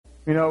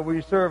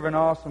We serve an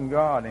awesome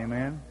God,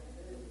 amen.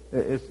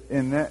 It's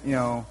in that,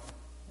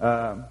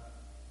 and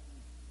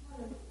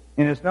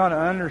it's not an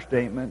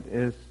understatement.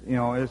 It's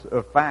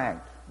a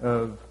fact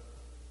of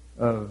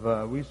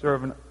we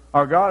serve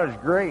our God is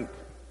great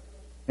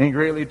and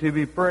greatly to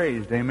be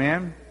praised,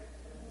 amen.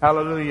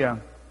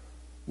 Hallelujah.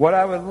 What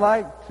I would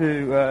like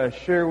to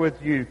share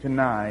with you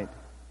tonight,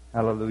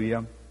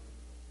 hallelujah,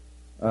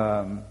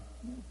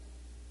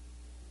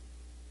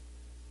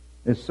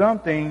 is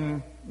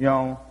something,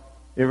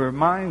 it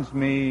reminds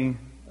me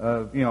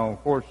of,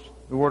 of course,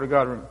 the Word of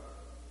God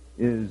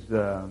is,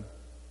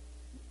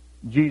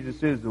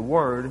 Jesus is the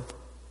Word,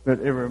 but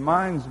it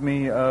reminds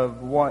me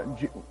of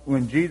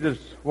when Jesus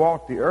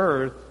walked the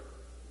earth,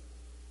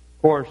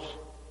 of course,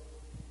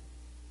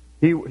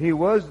 He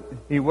was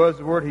the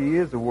Word, He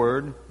is the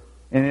Word,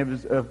 and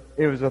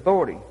it was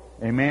authority.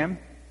 Amen?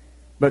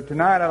 But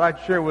tonight I'd like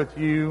to share with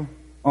you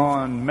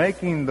on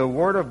making the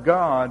Word of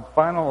God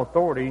final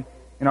authority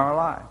in our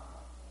life.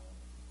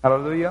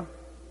 Hallelujah.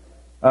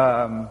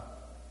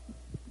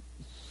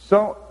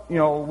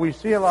 We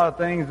see a lot of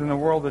things in the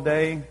world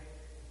today,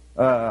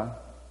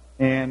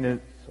 and a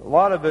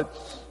lot of it's,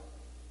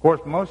 of course,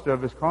 most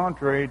of it's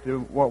contrary to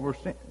what we're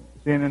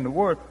seeing in the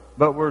Word,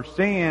 but we're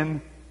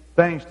seeing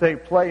things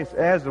take place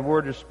as the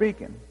Word is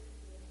speaking.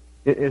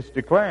 It's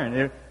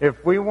declaring.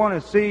 If we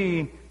want to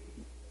see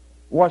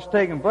what's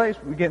taking place,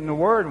 we get in the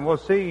Word and we'll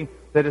see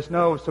that it's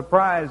no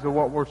surprise of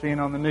what we're seeing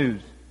on the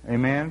news.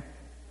 Amen?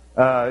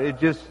 A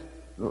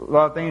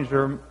lot of things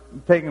are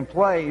taking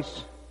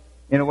place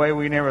in a way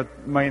we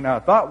may not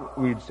have thought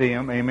we'd see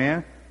them.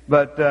 Amen?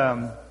 But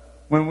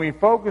when we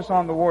focus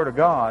on the Word of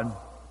God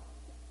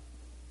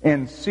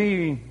and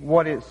see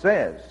what it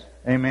says,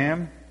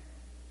 amen?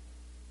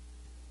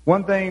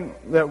 One thing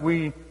that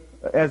we,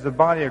 as the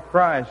body of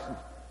Christ,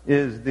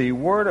 is the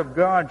Word of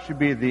God should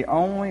be the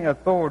only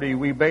authority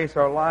we base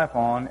our life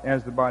on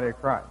as the body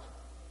of Christ.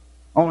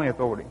 Only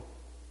authority.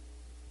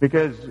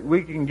 Because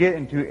we can get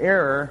into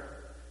error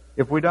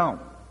if we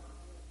don't.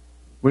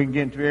 We can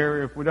get into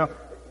error if we don't.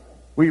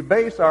 We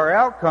base our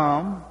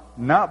outcome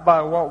not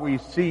by what we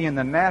see in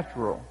the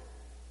natural,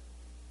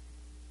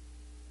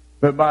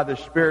 but by the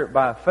Spirit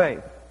by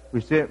faith.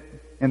 We sit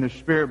in the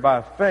Spirit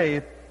by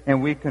faith,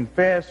 and we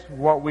confess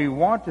what we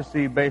want to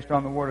see based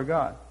on the Word of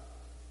God.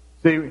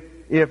 See,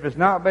 if it's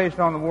not based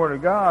on the Word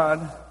of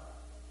God,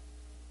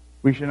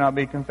 we should not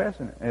be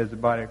confessing it as the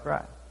body of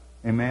Christ.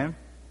 Amen?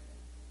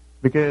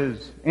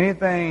 Because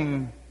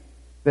anything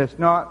that's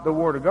not the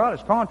Word of God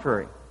is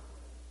contrary.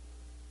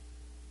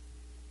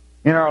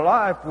 In our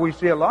life, we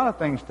see a lot of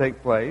things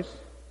take place.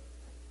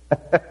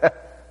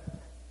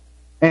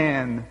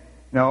 And,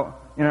 in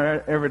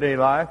our everyday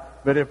life.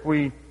 But if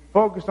we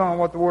focus on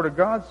what the Word of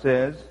God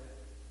says,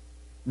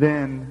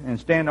 and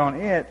stand on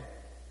it,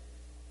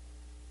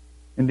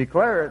 and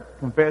declare it,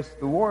 confess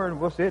the Word,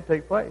 we'll see it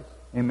take place.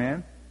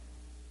 Amen?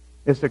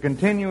 It's a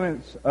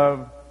continuance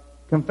of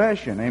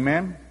confession.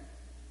 Amen?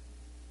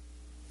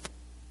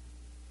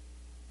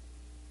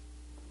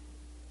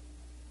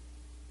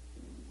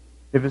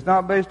 If it's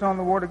not based on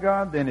the Word of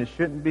God, then it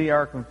shouldn't be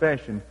our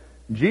confession.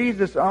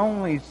 Jesus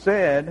only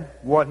said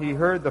what He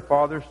heard the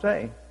Father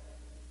say,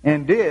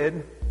 and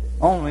did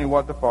only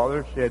what the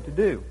Father said to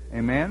do.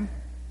 Amen?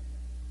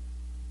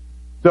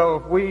 So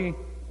if we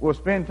will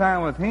spend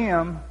time with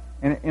Him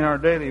in our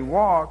daily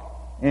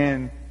walk,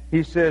 and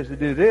He says to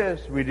do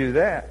this, we do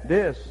that.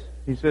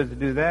 He says to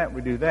do that,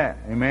 we do that.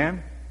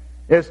 Amen?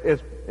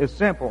 It's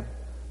simple.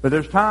 But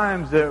there's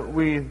times that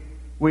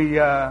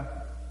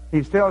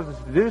He tells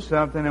us to do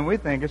something and we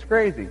think it's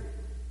crazy.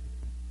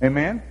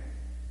 Amen?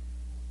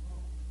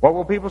 What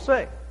will people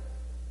say?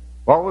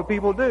 What will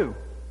people do?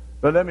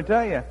 But let me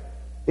tell you,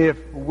 if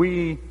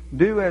we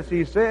do as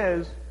He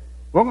says,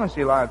 we're going to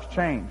see lives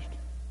changed.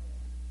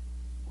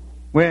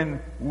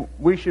 When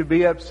we should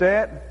be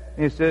upset,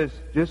 He says,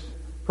 just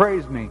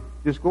praise me,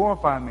 just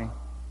glorify me,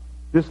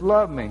 just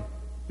love me,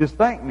 just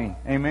thank me.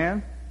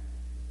 Amen?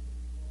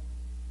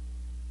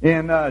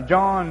 In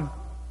John,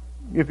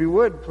 if you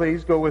would,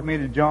 please go with me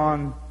to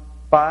John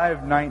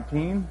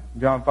 5:19.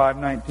 John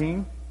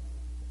 5:19.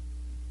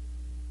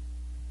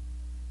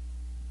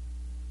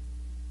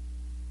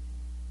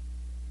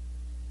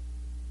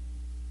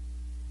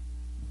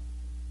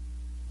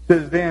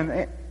 Says,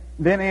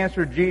 Then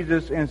answered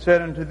Jesus and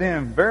said unto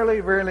them, Verily,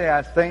 verily,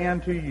 I say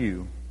unto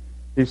you,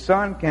 the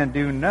Son can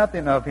do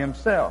nothing of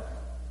himself,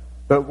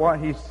 but what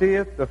he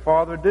seeth the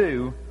Father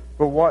do.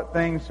 For what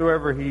things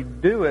soever he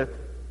doeth,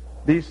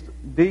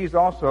 these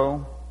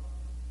also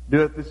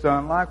doeth the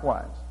Son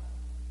likewise.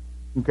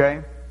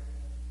 Okay?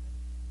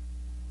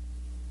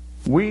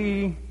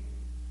 We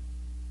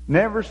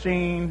never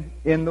seen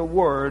in the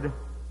Word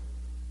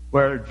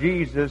where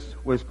Jesus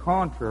was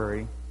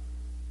contrary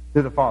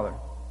to the Father.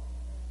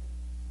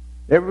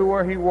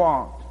 Everywhere he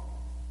walked,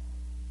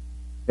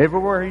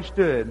 everywhere he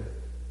stood,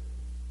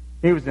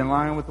 he was in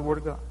line with the Word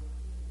of God.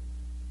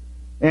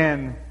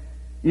 And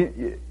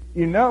you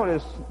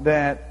notice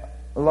that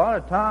a lot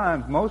of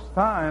times, most of the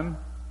time,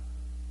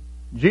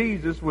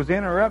 Jesus was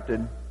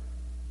interrupted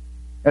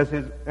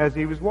as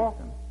he was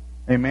walking.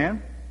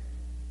 Amen?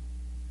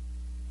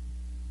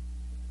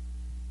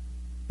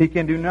 He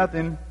can do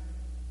nothing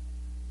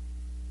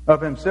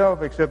of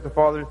himself except the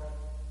Father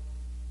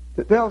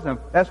tells him.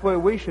 That's where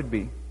we should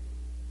be.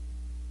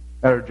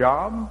 At our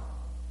job,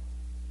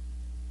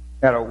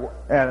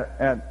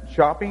 at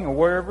shopping or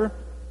wherever.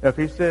 If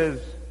he says,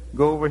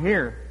 go over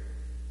here.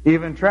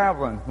 Even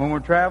traveling. When we're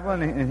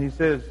traveling and he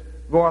says,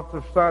 go off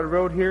the side of the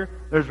road here,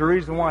 there's a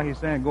reason why he's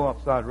saying go off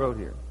the side of the road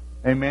here.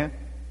 Amen?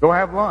 Go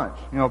have lunch.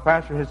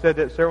 Pastor has said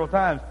that several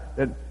times,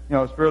 that,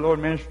 the Spirit of the Lord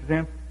ministered to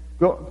him.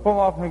 Go, pull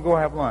off and go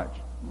have lunch.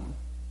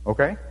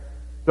 Okay?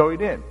 So he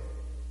did.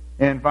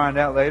 And find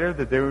out later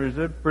that there was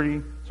a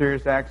pretty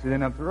serious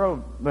accident up the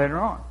road later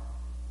on.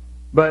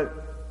 But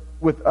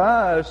with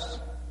us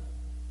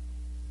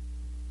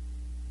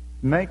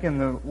making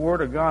the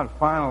Word of God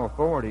final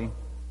authority,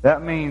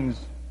 that means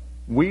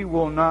we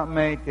will not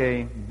make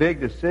a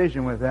big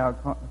decision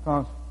without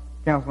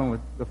counseling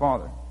with the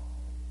Father.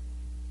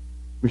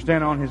 We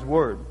stand on His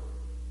Word.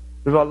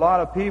 There's a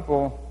lot of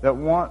people that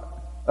want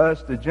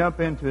us to jump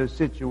into a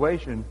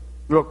situation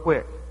real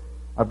quick.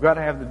 I've got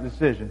to have the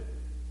decision.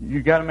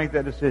 You've got to make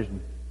that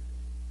decision.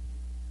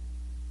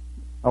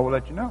 I will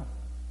let you know.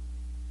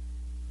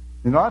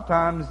 And a lot of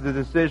times the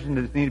decision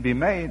that needs to be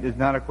made is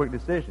not a quick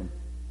decision.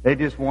 They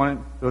just want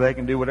it so they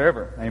can do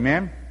whatever.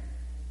 Amen?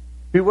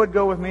 If you would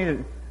go with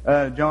me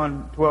to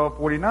John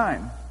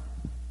 12:49.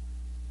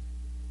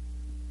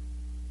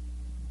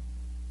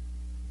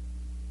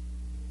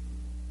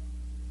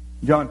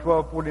 John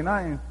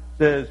 12:49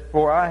 says,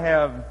 "For I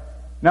have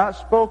not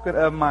spoken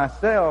of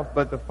myself,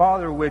 but the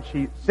Father which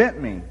He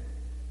sent me.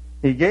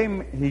 He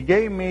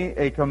gave me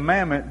a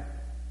commandment,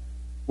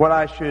 what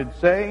I should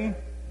say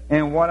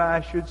and what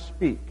I should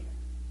speak."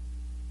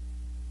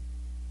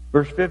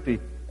 Verse 50,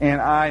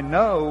 "And I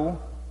know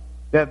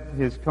that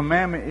His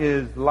commandment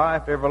is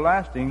life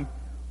everlasting.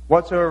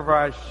 Whatsoever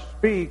I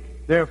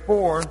speak,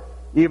 therefore,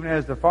 even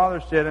as the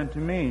Father said unto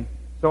me,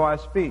 so I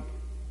speak."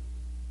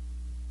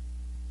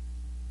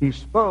 He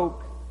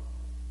spoke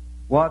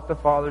what the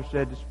Father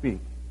said to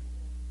speak.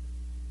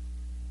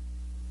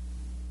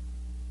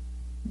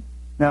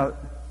 Now,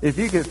 if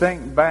you could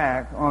think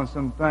back on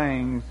some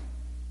things,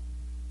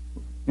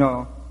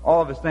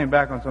 all of us think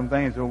back on some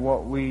things of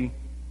what we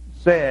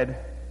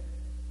said,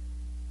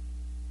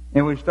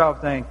 and we stop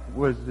and think,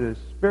 was the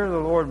Spirit of the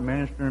Lord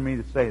ministering me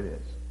to say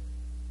this?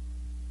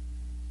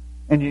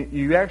 And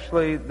you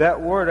actually,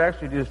 that word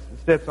actually just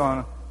steps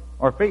on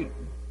our feet,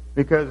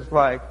 because it's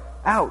like,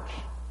 ouch.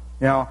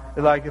 It's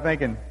like you're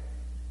thinking,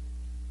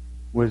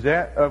 was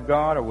that of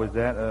God or was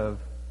that of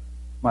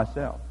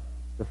myself,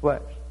 the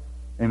flesh?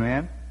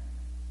 Amen?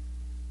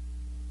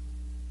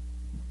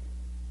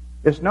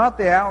 It's not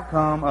the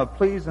outcome of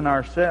pleasing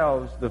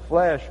ourselves, the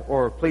flesh,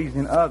 or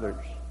pleasing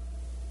others.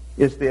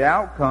 It's the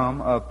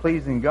outcome of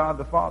pleasing God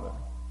the Father.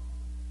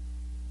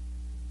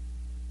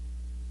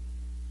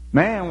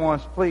 Man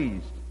wants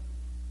pleased.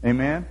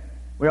 Amen?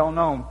 We all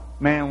know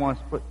man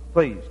wants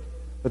pleased.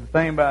 But the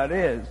thing about it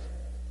is,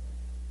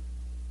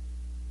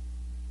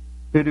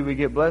 who do we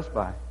get blessed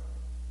by?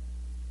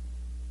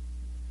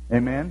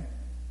 Amen?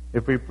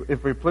 If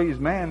we please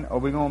man, are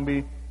we going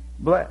to be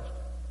blessed?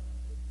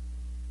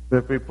 But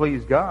if we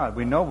please God,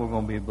 we know we're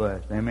going to be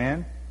blessed.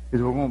 Amen?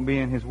 Because we're going to be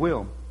in His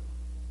will.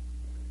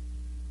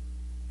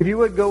 If you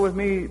would go with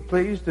me,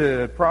 please,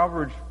 to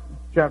Proverbs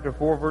chapter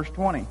 4, verse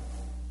 20.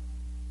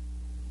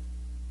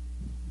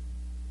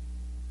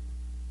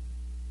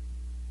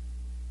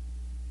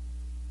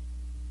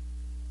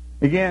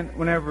 Again,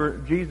 whenever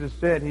Jesus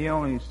said, He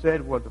only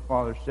said what the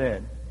Father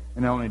said,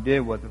 and only did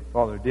what the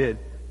Father did.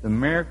 The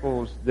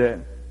miracles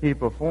that He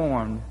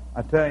performed,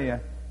 I tell you,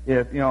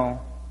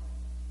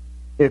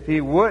 if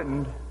He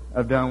wouldn't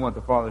have done what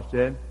the Father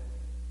said,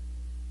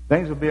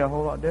 things would be a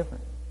whole lot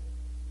different.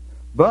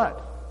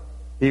 But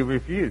He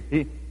refused.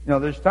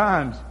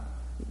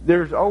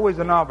 There's always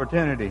an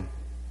opportunity.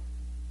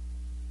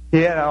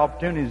 He had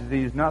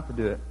opportunities not to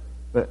do it.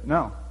 But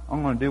no,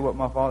 I'm going to do what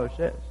my Father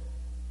says.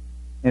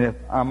 And if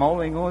I'm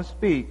only going to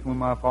speak when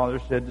my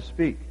Father said to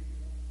speak.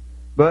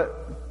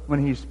 But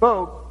when He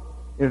spoke,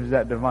 it was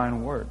that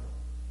divine word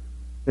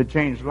that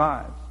changed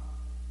lives.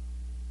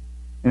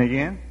 And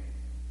again,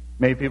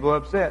 made people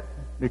upset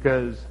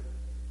because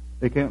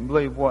they couldn't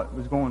believe what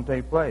was going to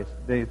take place.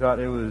 They thought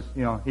it was,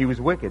 He was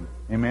wicked.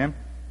 Amen.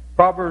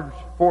 Proverbs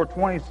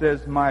 4:20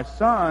 says, "My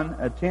son,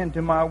 attend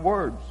to my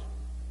words.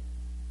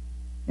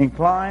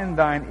 Incline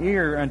thine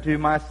ear unto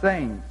my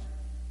sayings.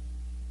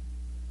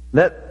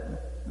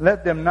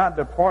 Let them not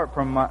depart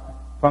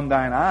from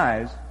thine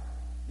eyes.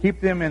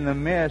 Keep them in the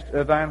midst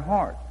of thine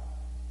heart.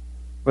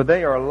 For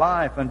they are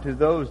life unto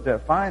those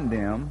that find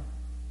them,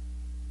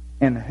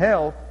 and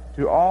health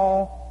to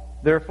all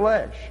their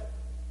flesh.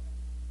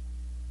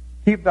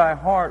 Keep thy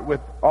heart with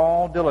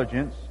all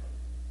diligence,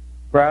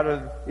 for out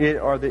of it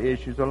are the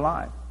issues of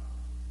life."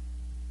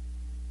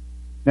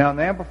 Now, in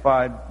the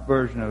Amplified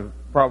version of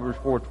Proverbs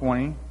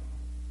 4:20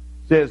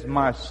 says,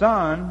 "My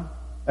son,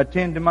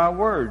 attend to my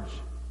words.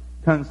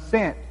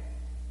 Consent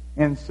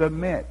and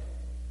submit."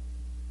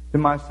 to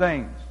my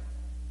saints.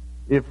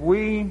 If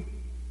we,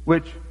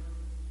 which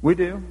we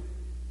do,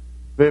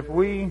 but if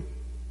we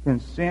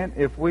consent,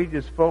 if we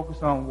just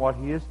focus on what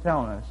He is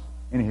telling us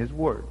in His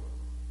Word,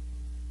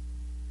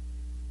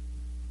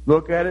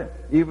 look at it,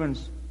 even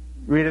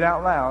read it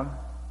out loud,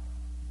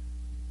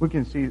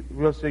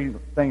 we'll see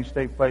things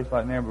take place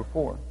like never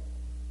before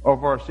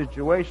over our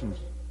situations.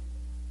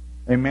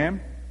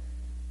 Amen?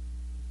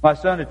 My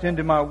son, attend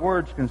to my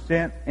words,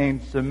 consent,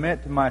 and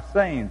submit to my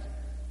sayings.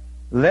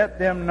 Let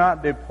them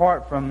not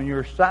depart from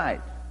your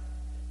sight.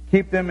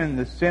 Keep them in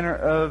the center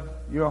of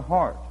your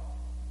heart.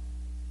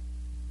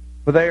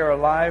 For they are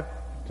alive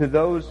to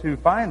those who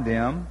find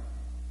them,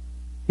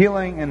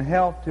 healing and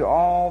health to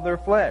all their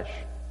flesh.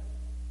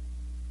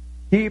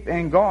 Keep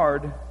and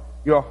guard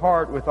your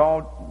heart with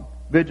all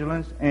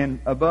vigilance, and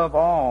above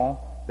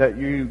all that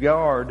you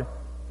guard,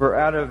 for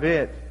out of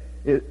it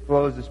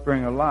flows the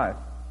spring of life.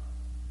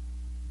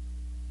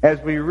 As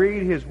we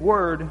read His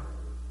Word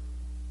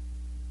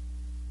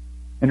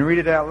and read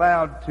it out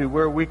loud to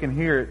where we can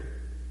hear it,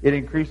 it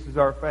increases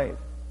our faith.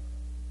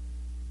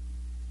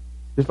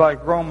 Just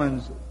like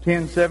Romans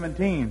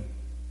 10:17.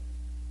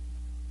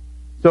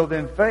 So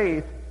then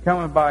faith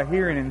cometh by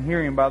hearing, and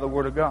hearing by the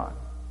Word of God.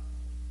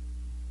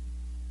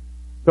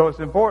 So it's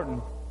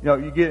important.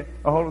 You get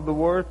a hold of the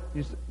Word,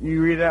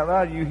 you read it out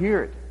loud, you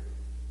hear it.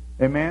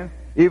 Amen?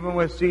 Even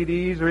with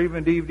CDs or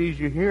even DVDs,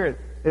 you hear it.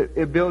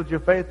 It builds your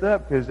faith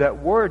up because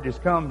that Word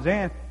just comes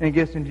in and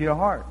gets into your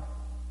heart.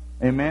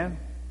 Amen?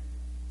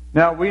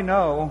 Now we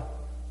know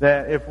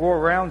that if we're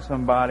around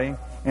somebody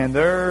and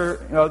they're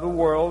of the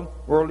world,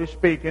 worldly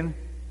speaking,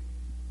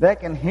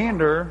 that can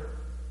hinder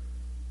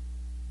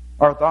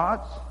our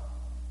thoughts,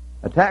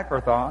 attack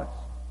our thoughts,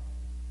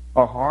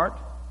 our heart.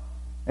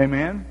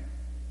 Amen?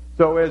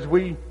 So as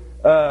we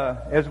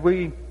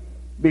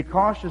be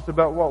cautious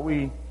about what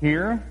we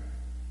hear,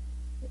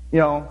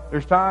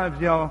 there's times,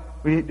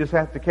 we just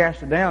have to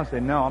cast it down and say,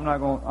 no, I'm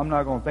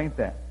not going to think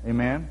that.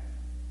 Amen?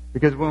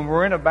 Because when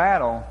we're in a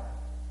battle,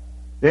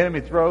 the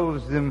enemy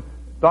throws them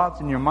thoughts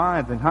in your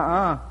minds and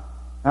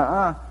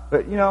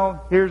But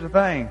here's the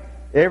thing.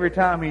 Every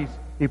time he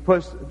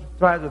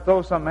tries to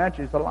throw something at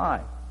you, it's a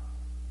lie.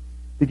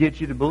 To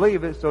get you to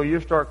believe it, so you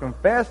start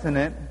confessing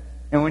it,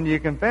 and when you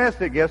confess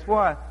it, guess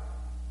what?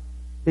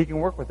 He can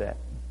work with that.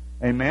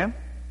 Amen?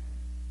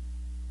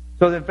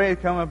 So then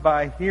faith cometh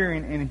by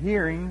hearing, and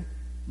hearing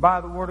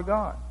by the Word of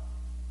God.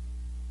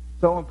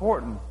 So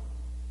important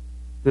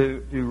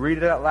to read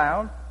it out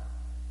loud,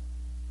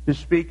 to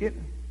speak it.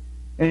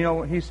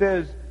 And He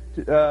says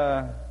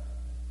to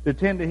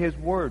attend to His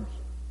words.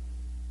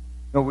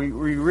 We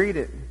read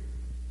it.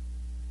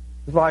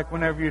 It's like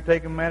whenever you're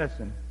taking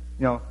medicine.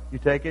 You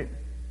take it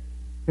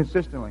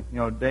consistently,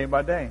 day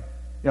by day.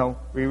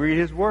 We read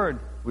His Word.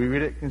 We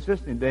read it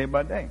consistently, day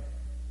by day.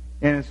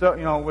 And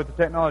so, with the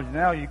technology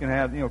now, you can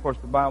have, of course,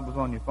 the Bible's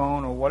on your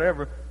phone or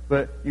whatever,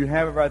 but you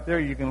have it right there.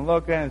 You can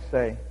look at it and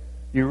say,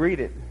 you read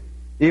it.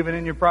 Even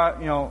in your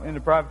in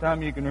the private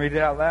time, you can read it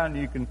out loud, and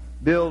you can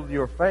build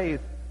your faith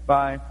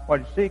by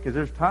what you see. Because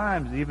there's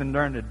times, even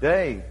during the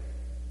day,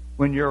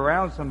 when you're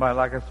around somebody,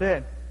 like I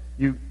said,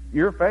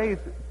 your faith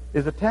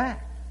is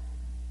attacked.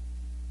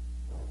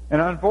 And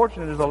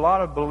unfortunately, there's a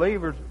lot of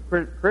believers,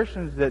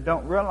 Christians, that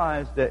don't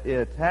realize that it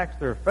attacks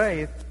their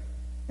faith,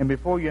 and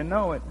before you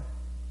know it,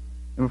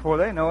 and before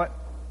they know it,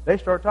 they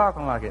start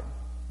talking like it.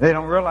 They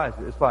don't realize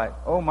it. It's like,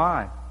 oh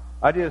my,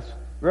 I just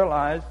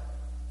realized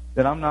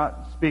that I'm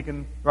not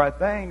speaking right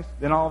things.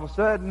 Then all of a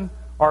sudden,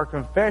 our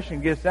confession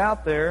gets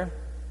out there.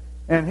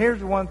 And here's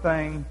the one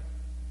thing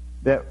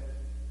that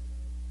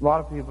a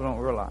lot of people don't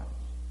realize.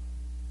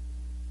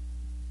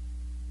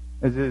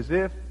 It's as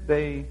if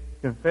they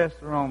confess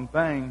the wrong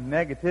thing,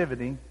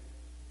 negativity,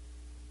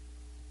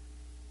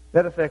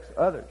 that affects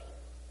others.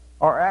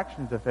 Our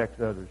actions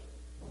affect others.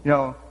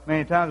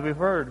 Many times we've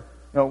heard,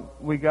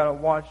 we got to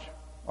watch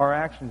our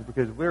actions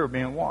because we're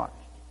being watched.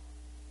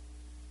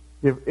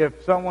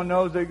 If someone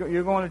knows that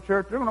you're going to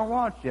church, they're going to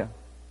watch you.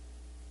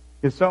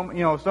 It's so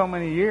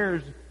many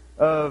years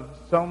of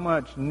so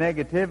much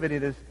negativity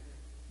that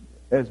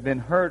has been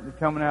hurt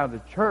coming out of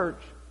the church,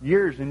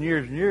 years and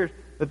years and years,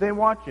 that they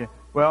watch you.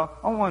 Well,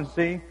 I want to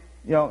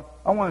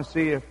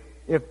see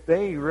if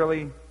they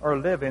really are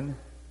living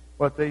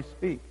what they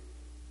speak.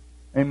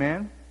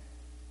 Amen?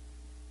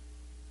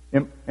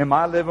 Am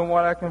I living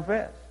what I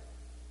confess?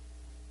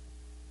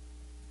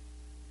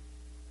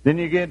 Then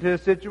you get into a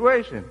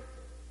situation.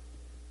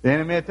 The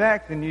enemy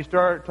attacks and you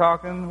start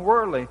talking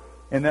worldly.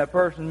 And that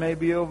person may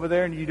be over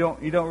there and you don't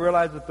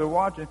realize that they're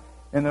watching.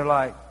 And they're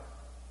like,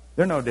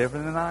 they're no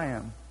different than I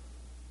am.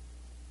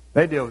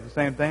 They deal with the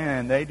same thing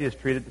and they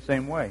just treat it the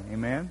same way.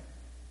 Amen?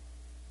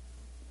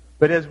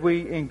 But as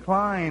we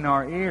incline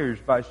our ears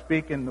by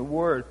speaking the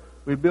Word,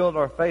 we build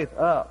our faith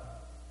up.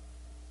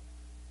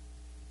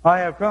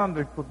 I have come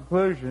to the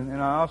conclusion,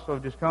 and I also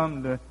just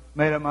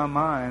made up my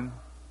mind,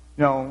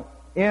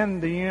 in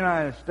the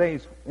United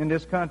States, in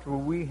this country,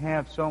 we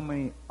have so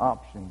many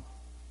options.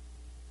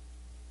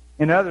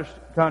 In other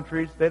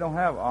countries, they don't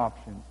have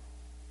options.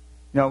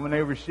 When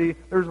they receive,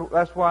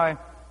 that's why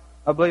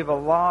I believe a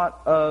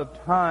lot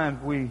of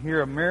times we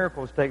hear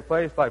miracles take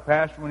place, like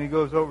Pastor when he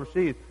goes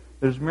overseas.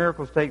 There's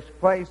miracles takes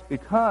place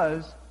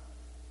because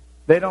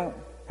they don't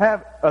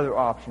have other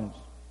options.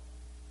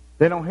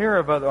 They don't hear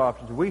of other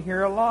options. We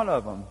hear a lot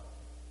of them.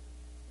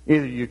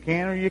 Either you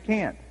can or you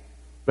can't.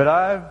 But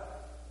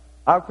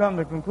I've come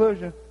to the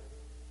conclusion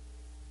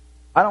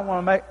I don't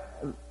want to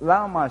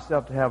allow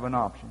myself to have an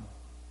option.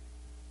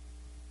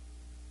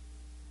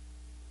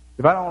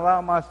 If I don't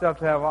allow myself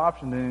to have an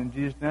option, then in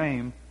Jesus'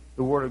 name,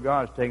 the Word of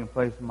God is taking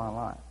place in my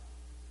life.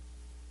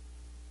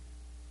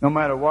 No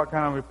matter what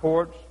kind of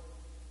reports,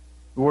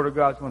 the Word of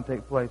God is going to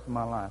take place in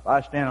my life.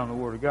 I stand on the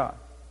Word of God.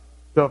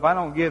 So if I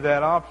don't give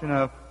that option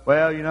of,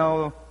 well, you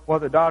know, what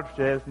the doctor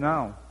says,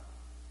 no,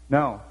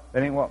 that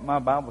ain't what my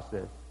Bible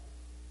says.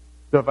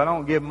 So if I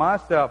don't give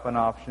myself an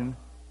option,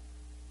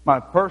 my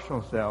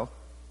personal self,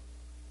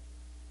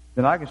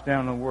 then I can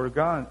stand on the Word of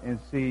God and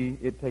see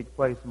it take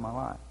place in my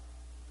life.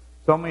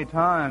 So many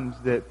times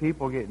that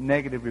people get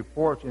negative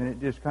reports and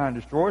it just kind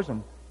of destroys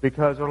them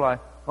because they're like,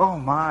 oh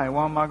my,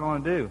 what am I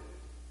going to do?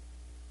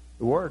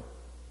 The Word.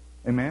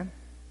 Amen?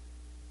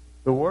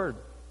 The Word.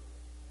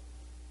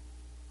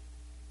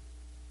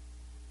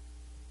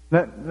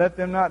 Let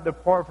them not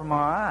depart from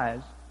our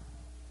eyes.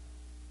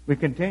 We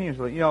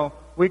continuously,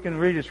 we can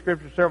read the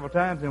Scripture several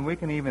times and we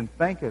can even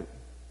think it.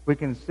 We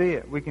can see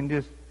it. We can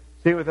just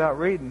see it without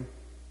reading.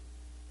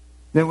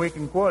 Then we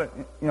can quote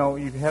it.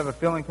 You have a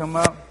feeling come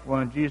up. Well,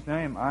 in Jesus'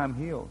 name, I am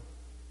healed.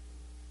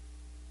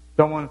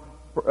 Someone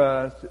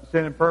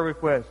send a prayer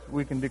request.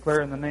 We can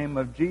declare in the name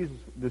of Jesus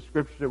the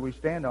Scriptures that we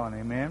stand on.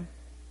 Amen.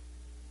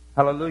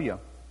 Hallelujah.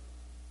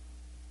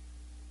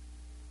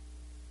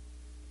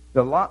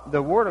 The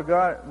Word of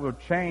God will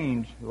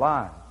change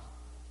lives,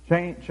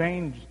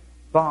 change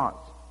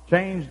thoughts,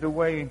 change the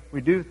way we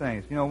do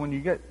things. When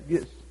you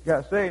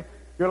got saved,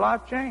 your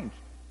life changed.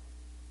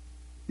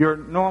 Your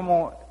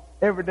normal,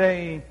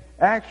 everyday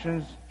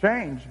actions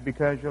change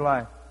because you're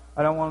like,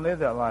 I don't want to live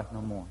that life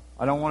no more.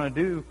 I don't want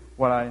to do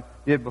what I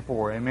did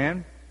before.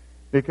 Amen?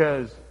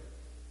 Because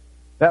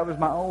that was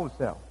my old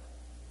self.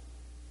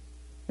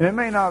 And it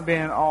may not have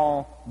been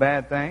all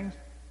bad things,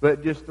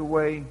 but just the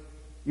way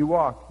you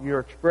walk, your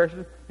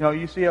expression.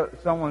 You see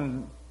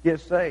someone get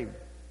saved,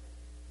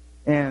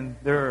 and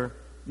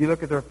you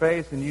look at their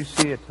face and you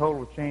see a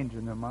total change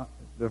in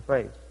their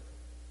face.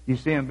 You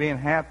see them being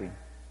happy.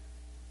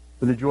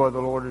 For the joy of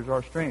the Lord is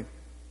our strength.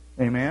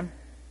 Amen?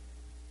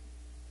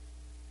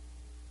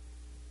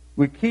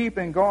 We keep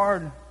and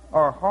guard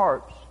our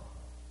hearts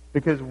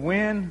because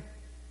when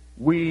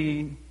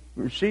we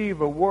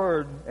receive a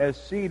word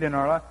as seed in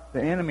our life,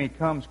 the enemy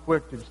comes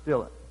quick to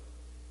steal it.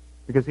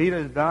 Because he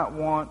does not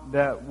want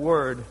that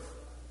word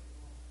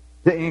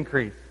to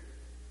increase,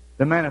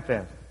 to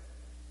manifest.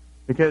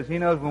 Because he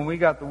knows when we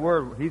got the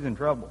word, he's in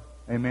trouble.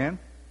 Amen?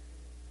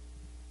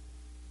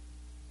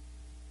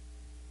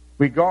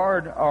 We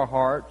guard our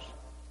hearts.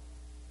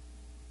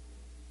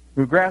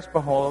 We grasp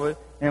a hold of it,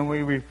 and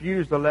we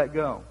refuse to let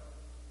go.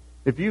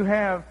 It's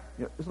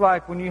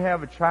like when you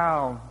have a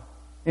child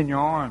in your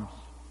arms,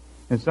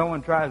 and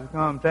someone tries to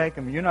come take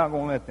them, you're not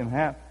going to let them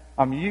have.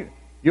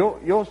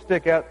 You'll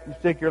stick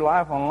your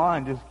life on the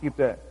line just to keep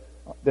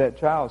that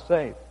child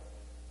safe,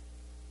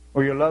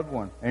 or your loved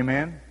one.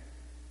 Amen.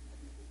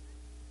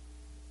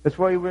 That's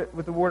why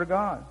with the Word of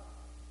God,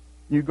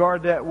 you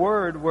guard that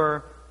word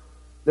where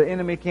the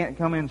enemy can't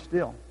come in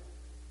still.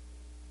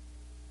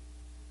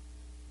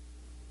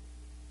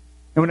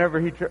 And whenever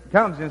he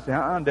comes in and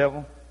says,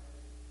 devil,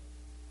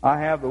 I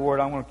have the Word,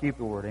 I'm going to keep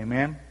the Word.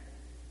 Amen?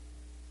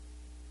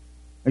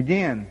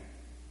 Again,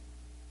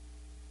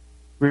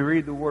 we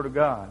read the Word of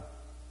God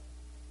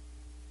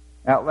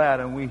out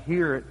loud and we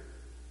hear it,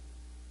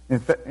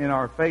 and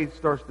our faith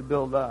starts to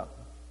build up.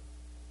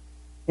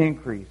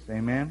 Increase.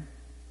 Amen?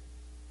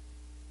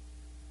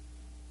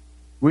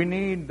 We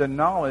need the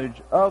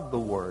knowledge of the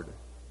Word.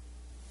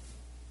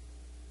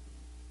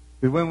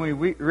 Because when we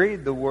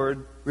read the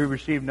Word, we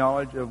receive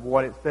knowledge of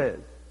what it says.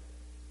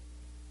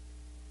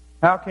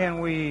 How can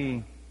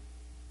we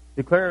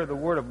declare the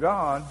Word of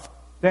God,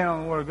 stand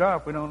on the Word of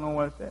God, if we don't know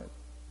what it says?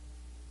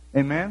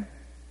 Amen?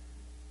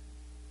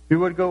 If you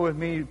would go with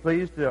me,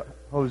 please, to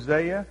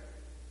Hosea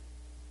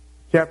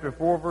chapter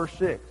 4, verse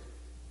 6.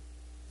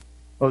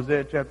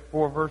 Hosea chapter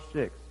 4, verse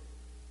 6.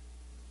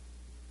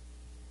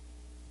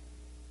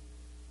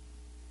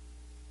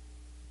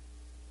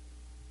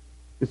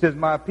 It says,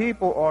 my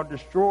people are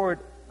destroyed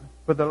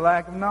for the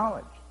lack of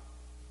knowledge.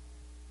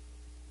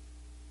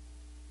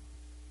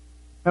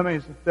 How many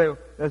say,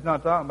 that's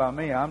not talking about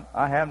me,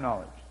 I have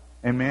knowledge.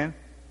 Amen?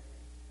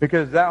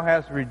 Because thou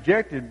hast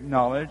rejected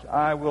knowledge,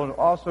 I will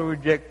also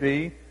reject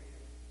thee,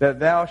 that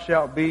thou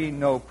shalt be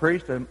no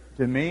priest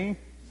to me,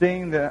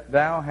 seeing that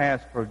thou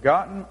hast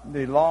forgotten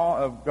the law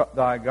of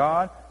thy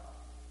God,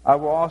 I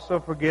will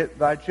also forget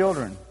thy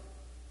children.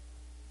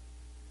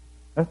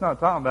 That's not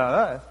talking about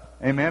us.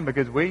 Amen?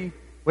 Because we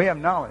have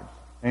knowledge.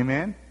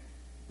 Amen?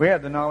 We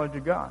have the knowledge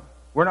of God.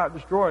 We're not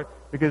destroyed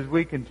because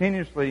we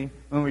continuously,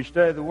 when we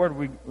study the Word,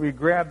 we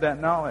grab that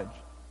knowledge.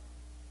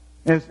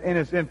 And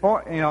it's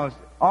important,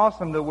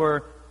 awesome that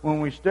when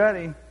we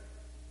study,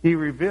 He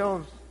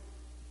reveals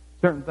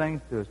certain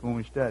things to us when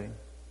we study.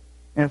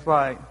 And it's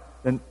like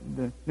the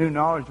new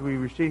knowledge we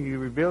receive, He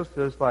reveals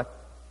to us like,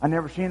 I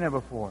never seen that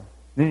before.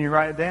 Then you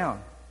write it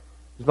down.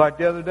 It's like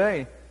the other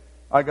day,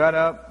 I got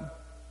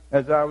up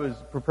as I was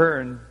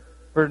preparing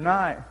for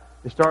tonight.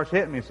 It starts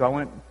hitting me, so I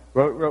went,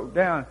 wrote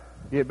down,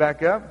 get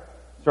back up,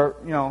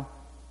 start,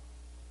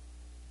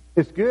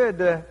 It's good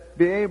to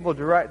be able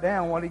to write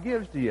down what He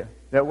gives to you.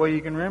 That way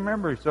you can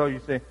remember. So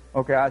you say,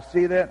 okay, I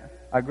see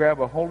that. I grab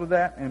a hold of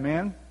that.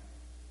 Amen.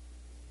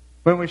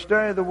 When we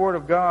study the Word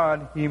of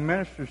God, He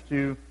ministers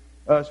to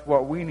us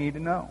what we need to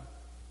know.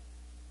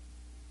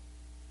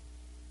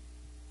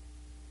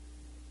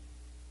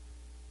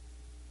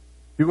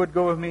 If you would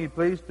go with me,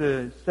 please,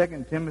 to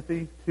 2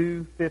 Timothy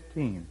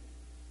 2:15.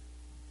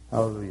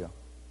 Hallelujah.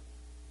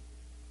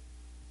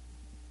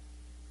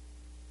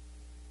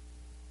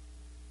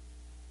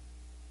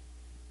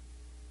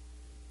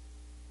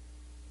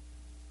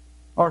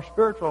 Our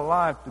spiritual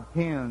life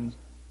depends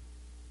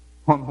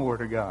on the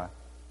Word of God.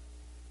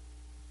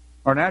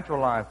 Our natural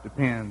life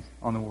depends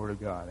on the Word of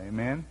God.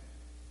 Amen?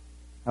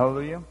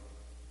 Hallelujah.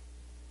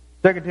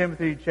 2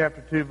 Timothy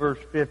chapter 2, verse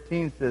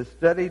 15 says,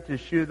 Study to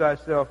shew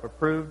thyself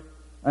approved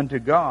unto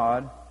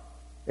God,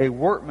 a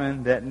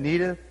workman that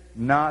needeth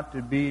not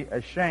to be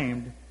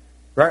ashamed,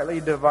 rightly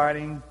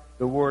dividing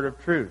the word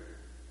of truth.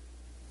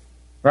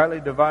 Rightly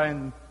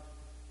dividing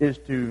is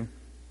to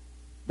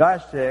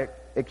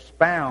dissect,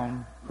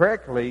 expound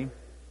correctly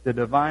the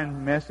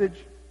divine message,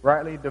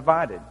 rightly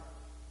divided.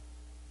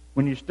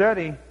 When you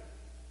study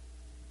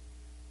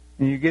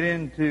and you get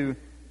into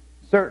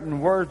certain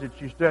words that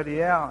you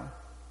study out,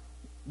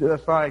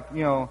 just like,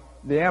 the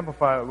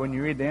Amplified, when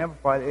you read the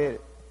Amplified,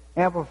 it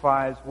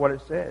amplifies what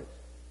it says.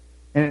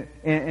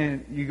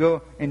 And you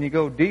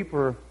go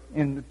deeper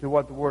into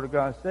what the Word of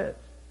God says.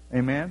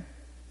 Amen?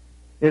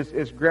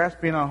 It's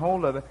grasping a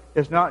hold of it.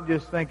 It's not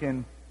just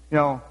thinking,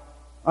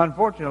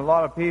 unfortunately, a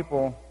lot of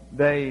people,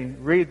 they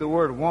read the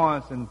Word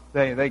once and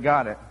they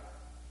got it.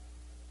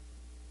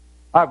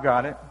 I've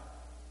got it.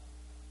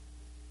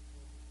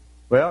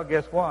 Well,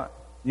 guess what?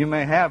 You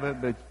may have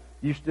it, but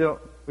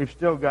we've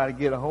still got to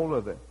get a hold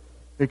of it.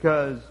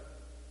 Because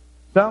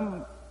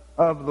some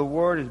of the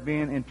Word is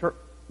being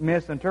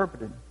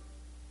misinterpreted.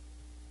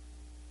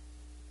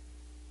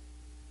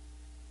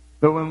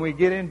 So when we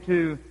get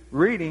into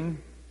reading,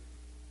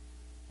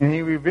 and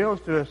He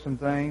reveals to us some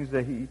things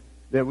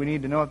that we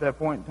need to know at that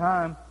point in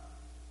time,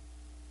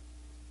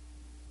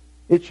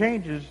 it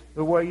changes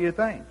the way you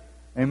think.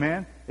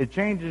 Amen? It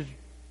changes,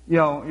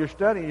 your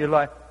study. You're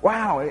like,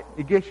 wow,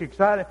 it gets you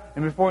excited.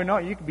 And before you know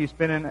it, you could be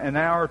spending an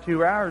hour or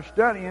 2 hours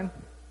studying,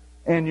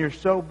 and you're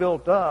so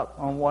built up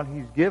on what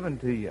He's given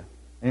to you.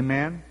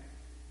 Amen?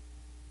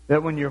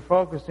 That when you're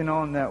focusing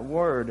on that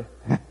Word,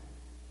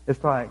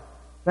 it's like,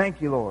 thank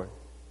you, Lord.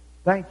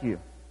 Thank you.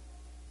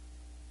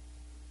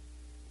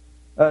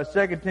 2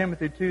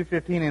 Timothy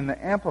 2:15 in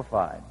the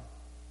Amplified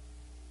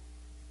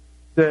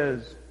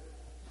says,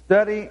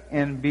 Study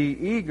and be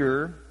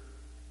eager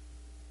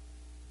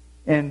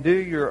and do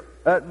your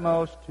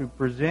utmost to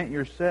present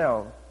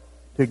yourselves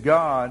to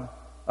God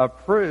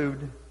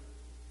approved,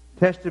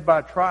 tested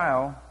by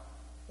trial,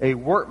 a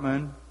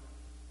workman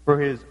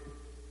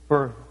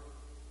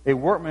a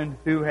workman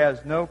who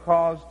has no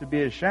cause to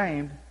be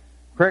ashamed,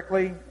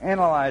 correctly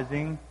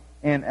analyzing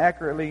and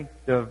accurately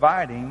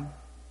dividing,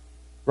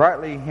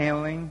 rightly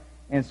handling,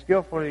 and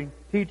skillfully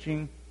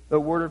teaching the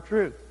word of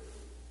truth.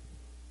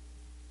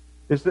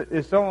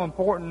 It's so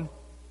important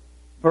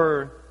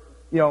for,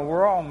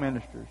 we're all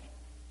ministers,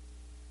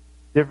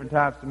 different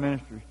types of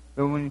ministers.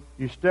 But when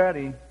you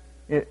study,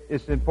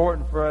 it's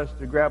important for us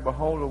to grab a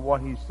hold of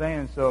what He's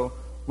saying. So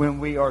when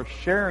we are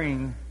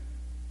sharing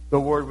the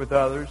Word with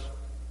others,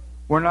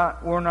 we're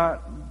not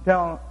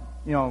telling,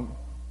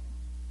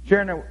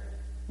 sharing it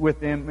with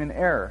them in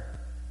error.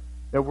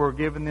 That we're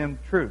giving them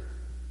truth.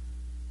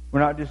 We're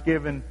not just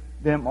giving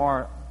them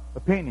our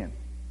opinion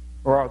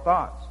or our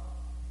thoughts.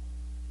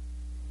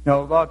 A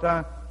lot of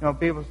times,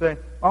 people say,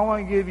 I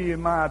want to give you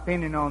my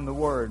opinion on the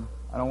Word.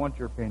 I don't want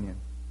your opinion.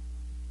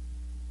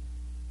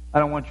 I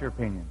don't want your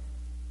opinion.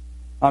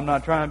 I'm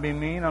not trying to be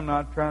mean. I'm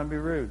not trying to be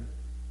rude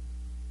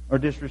or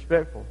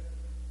disrespectful.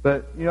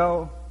 But,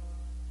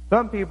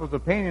 some people's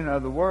opinion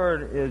of the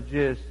Word is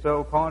just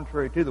so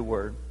contrary to the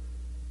Word.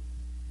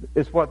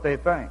 It's what they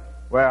think.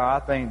 Well, I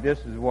think this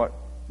is what...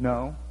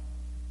 No.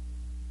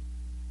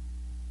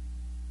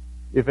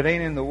 If it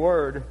ain't in the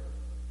Word,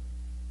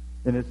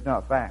 then it's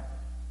not fact.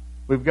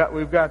 We've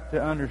got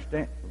to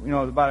understand,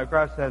 the body of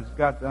Christ has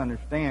got to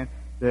understand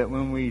that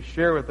when we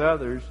share with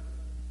others,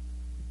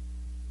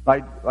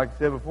 like I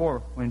said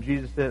before, when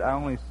Jesus said, I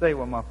only say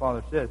what my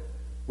Father says,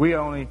 we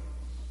only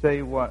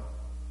say what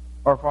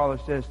our Father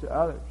says to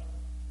others.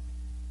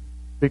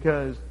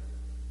 Because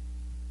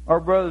our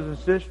brothers and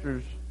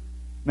sisters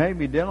may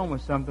be dealing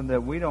with something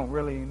that we don't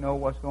really know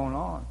what's going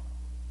on.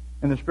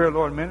 And the Spirit of the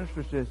Lord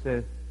ministers to us,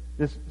 says,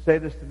 just say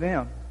this to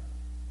them.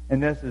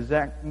 And that's the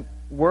exact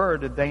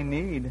word that they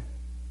need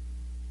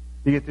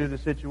to get through the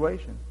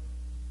situation.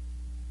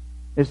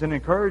 It's an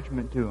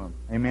encouragement to them.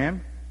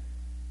 Amen?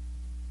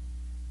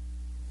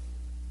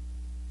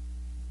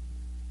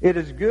 It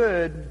is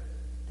good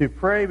to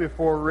pray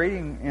before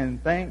reading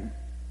and thank.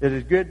 It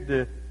is good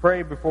to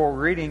pray before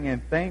reading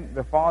and thank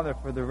the Father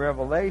for the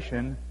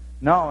revelation,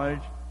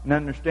 knowledge, and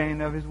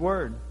understanding of His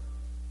Word.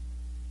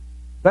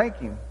 Thank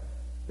Him.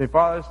 Say,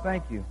 Father,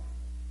 thank you.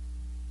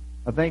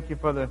 I thank you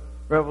for the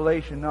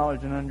revelation,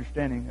 knowledge, and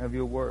understanding of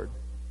your Word.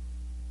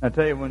 I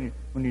tell you,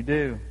 when you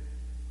do,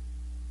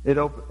 it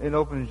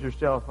opens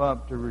yourself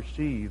up to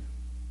receive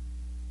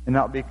and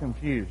not be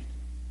confused.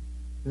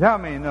 Because how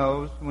many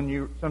knows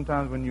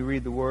sometimes when you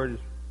read the Word,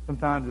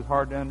 sometimes it's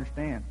hard to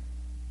understand.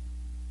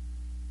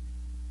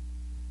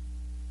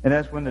 And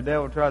that's when the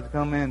devil tries to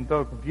come in and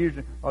throw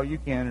confusion. Oh, you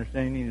can't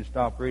understand. You need to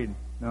stop reading.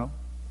 No.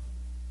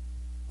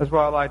 That's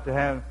why I like to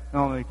have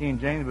not only the King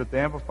James, but the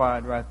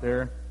Amplified right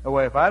there. That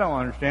way, if I don't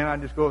understand, I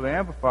just go to the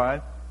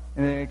Amplified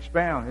and then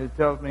expound. It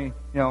tells me,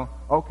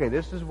 okay,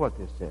 this is what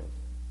this says.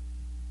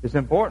 It's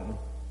important.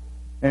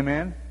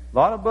 Amen. A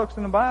lot of books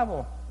in the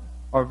Bible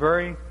are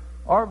very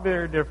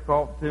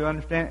difficult to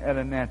understand at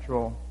a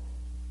natural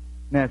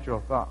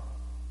thought.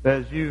 But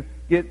as you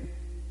get,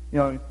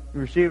 you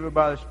receive it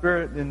by the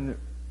Spirit, then the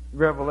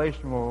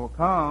revelation will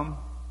come,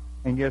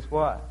 and guess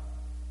what?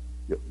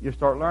 You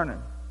start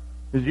learning.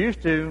 Because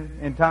used to,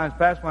 in times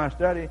past when I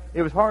studied,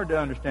 it was hard to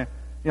understand.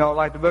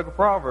 Like the book of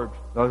Proverbs.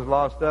 There's a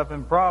lot of stuff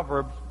in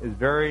Proverbs is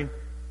very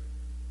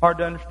hard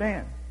to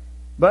understand.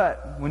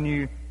 But when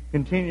you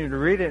continue to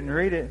read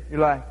it, you're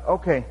like,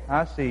 okay,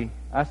 I see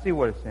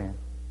what it's saying.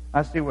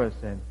 I see what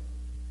it's saying.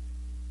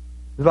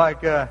 It's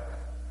like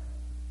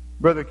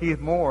Brother Keith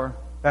Moore,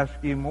 Pastor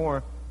Keith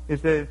Moore, he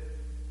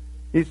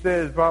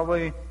says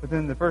probably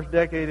within the first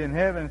decade in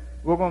heaven,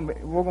 we're going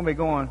to be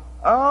going,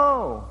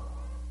 oh,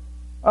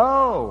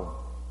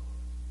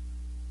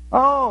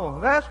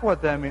 that's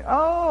what that means.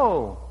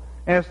 Oh,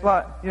 and it's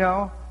like,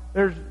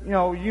 there's,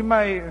 you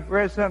may have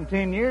read something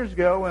 10 years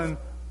ago, and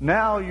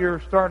now you're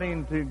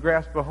starting to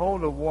grasp a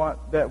hold of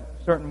what that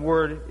certain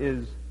word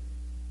is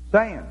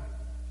saying.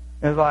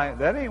 And it's like,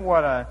 that ain't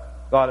what I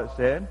thought it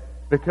said,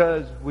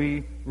 because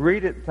we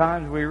read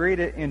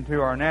it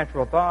into our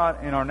natural thought,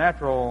 and our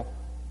natural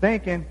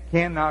thinking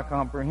cannot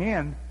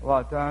comprehend a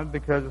lot of times,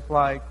 because it's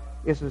like,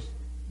 it's just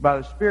by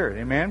the Spirit.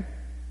 Amen?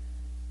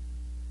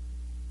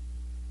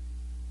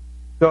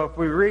 So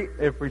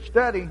if we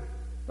study,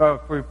 or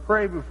if we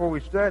pray before we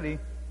study,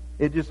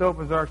 it just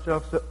opens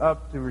ourselves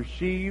up to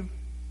receive,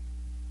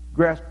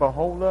 grasp a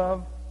hold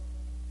of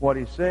what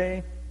He's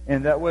saying,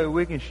 and that way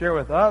we can share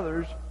with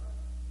others,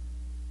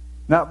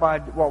 not by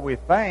what we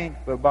think,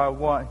 but by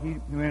what He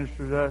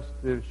ministers us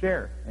to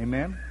share.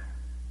 Amen?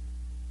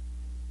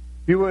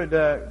 If you would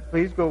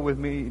please go with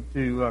me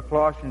to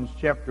Colossians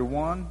chapter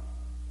 1,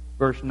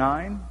 verse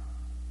 9.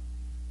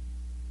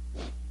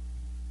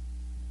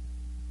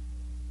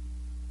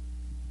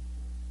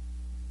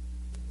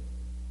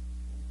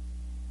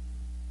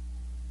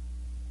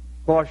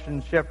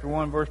 Colossians chapter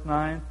 1, verse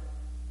 9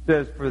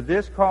 says, "For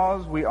this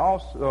cause we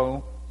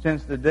also,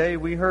 since the day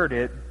we heard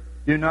it,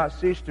 do not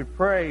cease to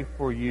pray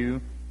for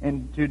you,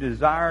 and to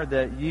desire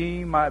that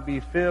ye might be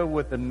filled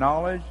with the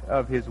knowledge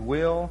of His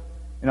will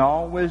in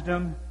all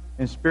wisdom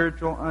and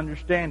spiritual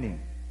understanding."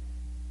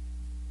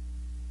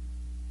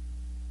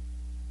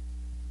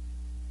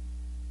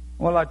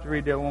 I would like to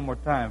read that one more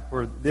time.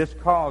 "For this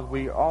cause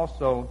we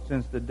also,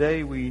 since the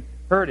day we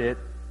heard it,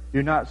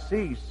 do not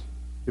cease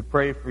to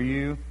pray for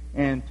you,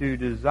 and to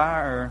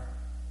desire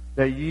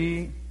that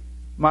ye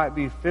might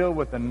be filled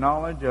with the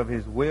knowledge of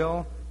His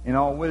will in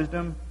all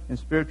wisdom and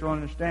spiritual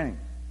understanding."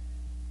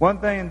 One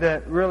thing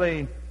that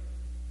really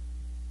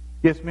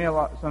gets me a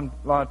lot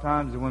of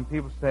times is when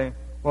people say,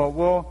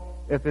 well,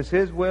 if it's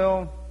His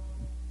will,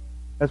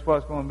 that's what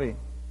it's going to be.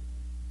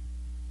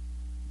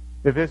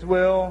 If it's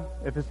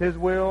His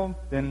will,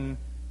 then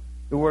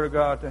the Word of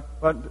God.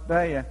 But I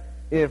tell you,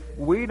 if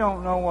we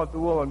don't know what the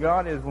will of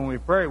God is when we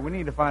pray, we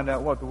need to find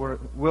out what the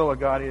will of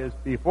God is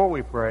before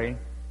we pray.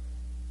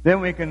 Then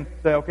we can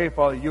say, okay,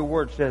 Father, your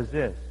Word says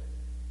this.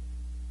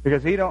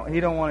 Because He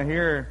don't want to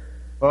hear,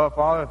 well,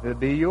 Father, if it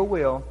be your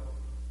will.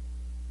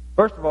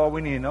 First of all,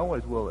 we need to know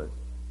what His will is.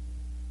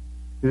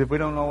 Because if we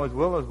don't know what His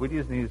will is, we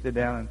just need to sit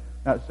down and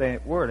not say a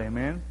word.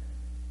 Amen?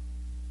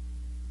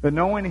 But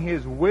knowing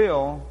His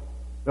will,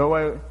 the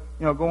way,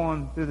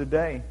 going through the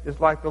day, just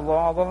like the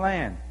law of the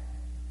land.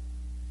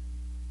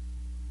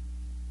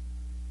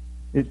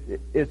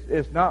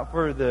 It's not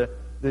for the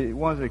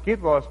ones that keep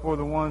the law, it's for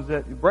the ones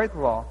that break the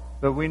law.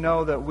 But we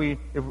know that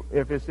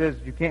if it says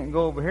you can't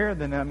go over here,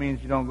 then that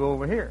means you don't go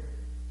over here.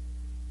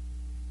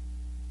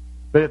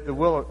 But if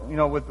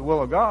with the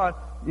will of God,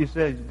 you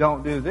say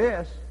don't do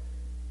this,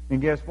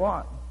 and guess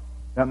what?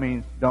 That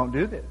means don't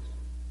do this.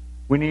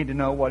 We need to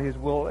know what His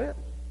will is.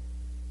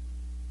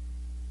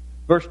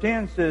 Verse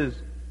 10 says,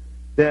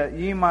 "That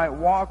ye might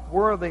walk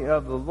worthy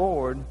of the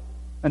Lord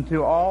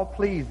unto all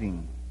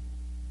pleasing,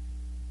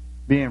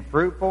 being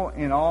fruitful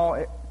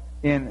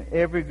in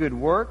every good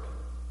work,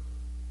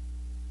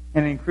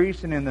 and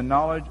increasing in the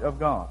knowledge of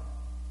God."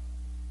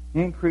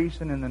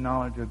 Increasing in the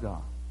knowledge of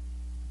God.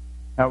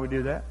 How we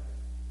do that?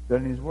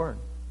 Studying His Word.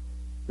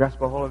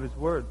 Grasp a hold of His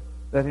Word.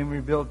 Let Him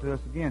reveal to us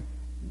again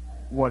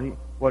what He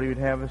would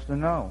have us to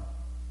know.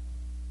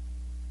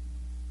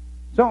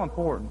 So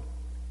important.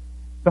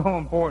 So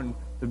important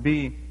to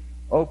be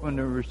open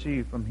to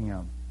receive from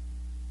Him.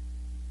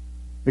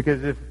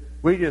 Because if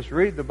we just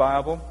read the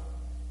Bible,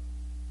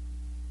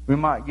 we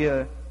might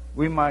get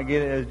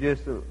it as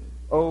just an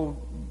old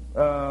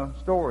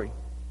story.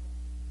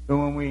 But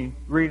when we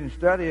read and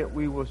study it,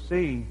 we will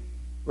see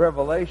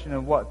revelation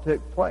of what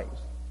took place.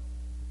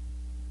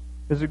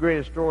 It's the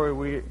greatest story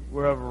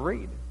we'll ever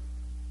read.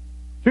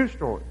 True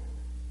story.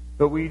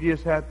 But we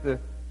just have to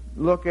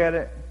look at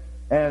it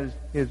as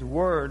His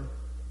Word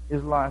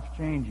is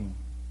life-changing.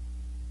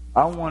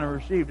 I want to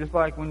receive. Just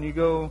like when you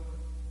go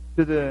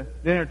to the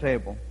dinner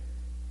table.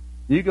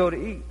 You go to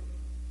eat.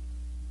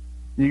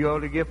 You go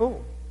to get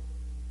full.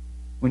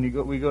 We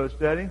go to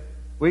study.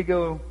 We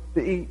go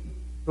to eat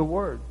the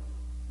Word.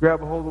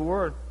 Grab a hold of the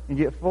Word and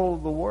get full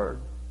of the Word.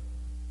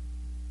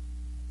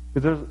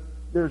 Because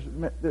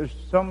there's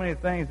so many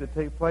things that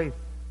take place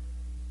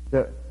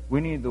that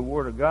we need the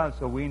Word of God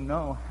so we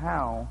know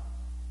how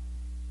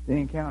to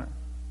encounter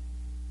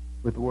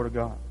with the Word of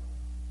God.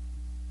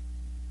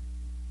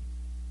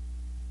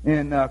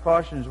 In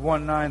Colossians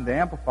 1:9, the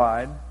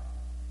Amplified,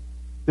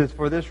 says,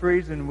 "For this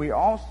reason we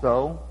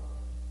also,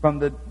 from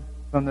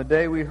the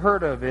day we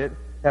heard of it,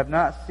 have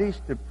not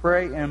ceased to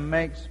pray and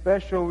make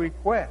special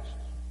requests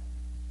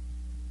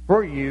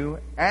for you,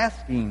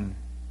 asking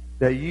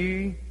that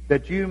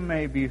you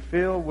may be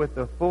filled with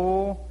the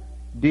full,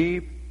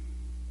 deep,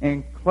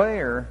 and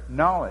clear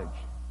knowledge."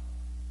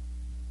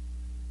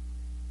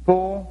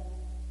 Full,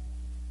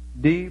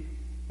 deep,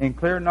 and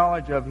clear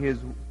knowledge of His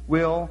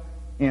will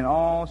in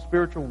all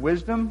spiritual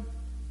wisdom,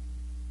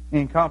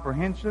 in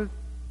comprehensive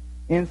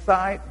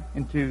insight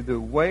into the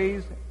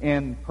ways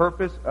and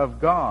purpose of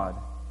God,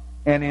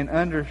 and in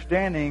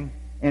understanding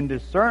and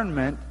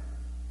discernment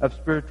of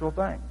spiritual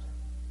things.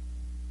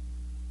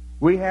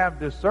 We have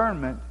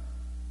discernment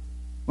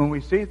when we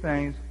see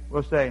things.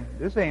 We'll say,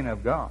 this ain't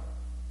of God.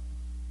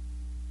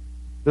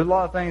 There's a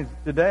lot of things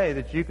today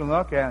that you can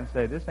look at and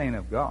say, this ain't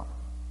of God.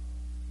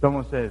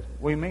 Someone says,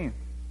 what do you mean?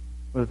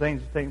 Well, the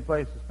things that's taking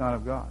place, it's not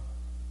of God.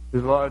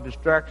 There's a lot of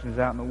distractions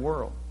out in the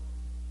world.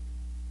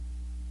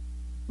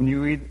 When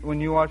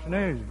you watch the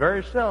news,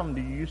 very seldom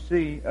do you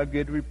see a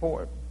good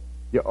report.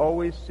 You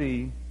always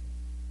see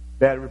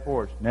bad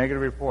reports,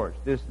 negative reports,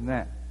 this and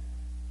that.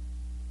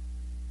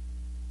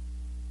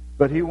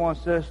 But He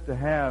wants us to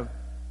have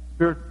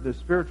the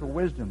spiritual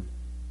wisdom,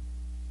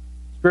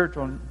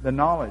 the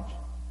knowledge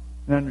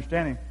and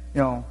understanding.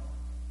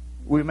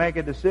 We make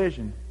a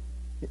decision.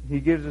 He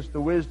gives us the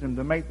wisdom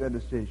to make that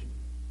decision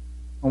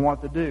on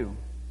what to do.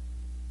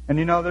 And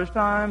there's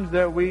times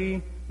that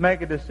we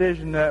make a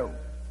decision that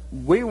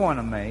we want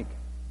to make,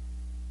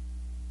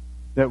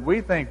 that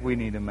we think we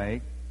need to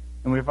make,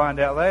 and we find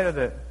out later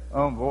that,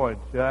 oh boy,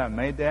 should I have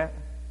made that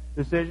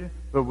decision?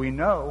 But we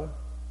know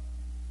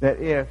that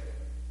if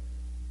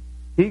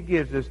He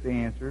gives us the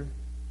answer,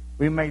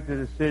 we make the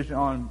decision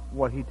on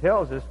what He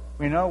tells us,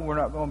 we know we're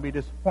not going to be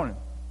disappointed.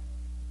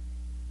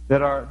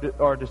 That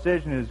our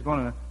decision is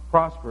going to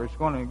prosper, it's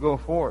going to go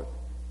forth.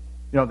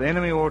 The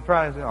enemy will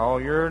try to say, oh,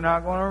 you're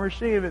not going to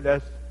receive it.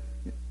 That's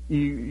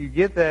you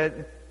get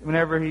that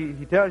whenever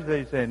he tells you that,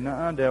 you say,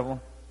 no, devil,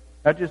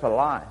 that's just a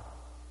lie.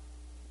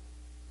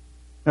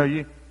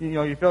 You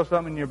feel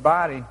something in your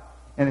body,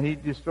 and he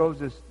just throws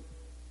this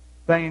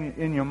thing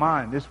in your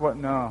mind. This what?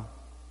 No.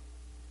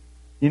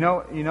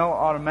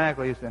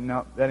 Automatically you say,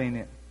 no, that ain't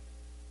it.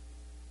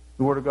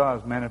 The Word of God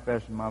is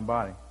manifested in my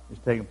body.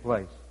 It's taking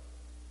place.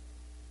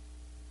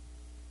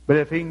 But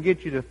if He can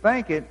get you to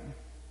think it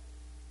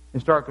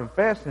and start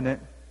confessing it,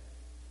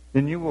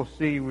 then you will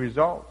see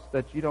results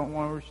that you don't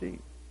want to receive.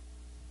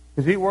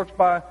 Because He works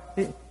by,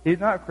 He's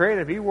not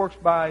creative. He works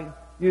by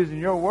using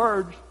your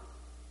words.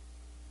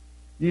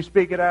 You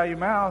speak it out of your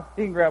mouth,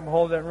 He can grab a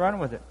hold of it and run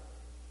with it.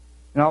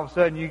 And all of a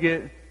sudden you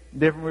get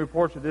different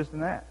reports of this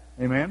and that.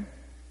 Amen?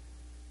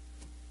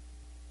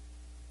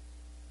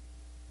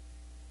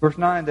 Verse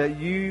 9, that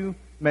you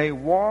may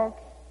walk,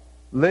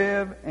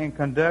 live, and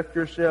conduct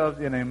yourselves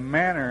in a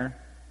manner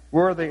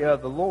worthy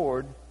of the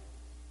Lord,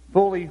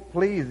 fully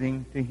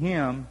pleasing to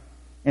Him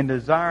and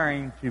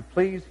desiring to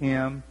please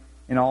Him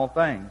in all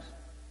things,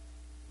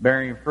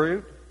 bearing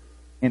fruit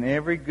in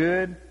every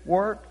good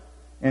work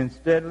and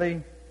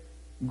steadily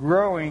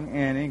growing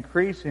and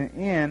increasing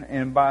in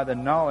and by the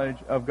knowledge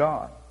of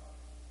God,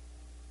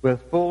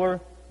 with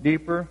fuller,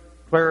 deeper,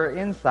 clearer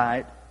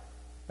insight,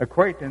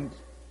 acquaintance,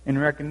 and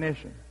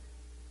recognition.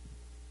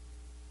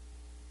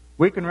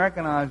 We can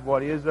recognize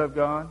what is of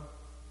God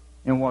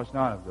and what's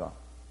not of God.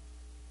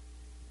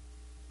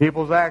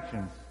 People's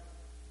actions,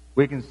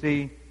 we can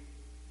see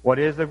what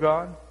is of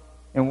God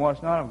and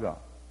what's not of God.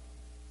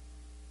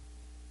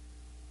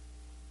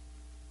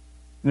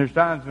 And there's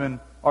times when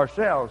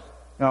ourselves,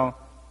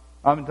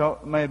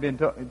 may have been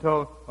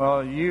told,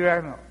 well, you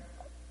act,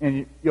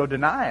 and you'll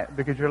deny it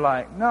because you're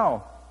like,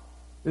 no,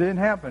 it didn't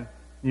happen.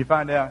 And you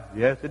find out,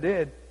 yes, it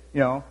did.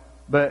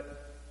 But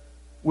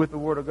with the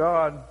Word of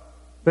God,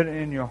 put it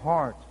in your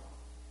heart.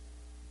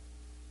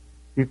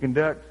 You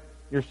conduct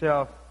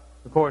yourself,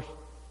 of course,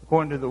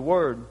 according to the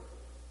Word,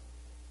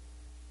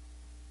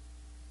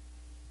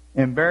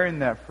 and bearing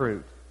that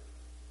fruit.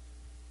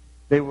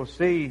 They will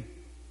see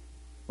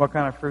what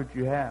kind of fruit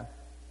you have.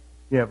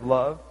 You have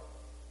love,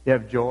 you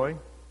have joy,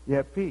 you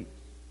have peace.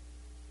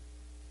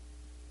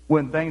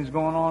 When things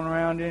going on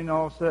around you and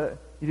all of a sudden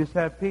you just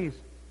have peace.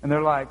 And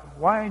they're like,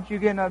 why aren't you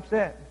getting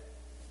upset?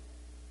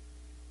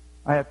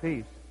 I have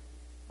peace.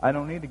 I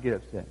don't need to get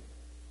upset.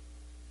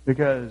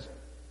 Because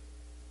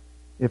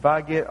if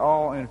I get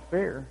all in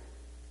fear,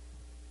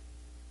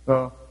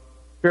 well,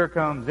 fear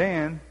comes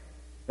in,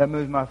 that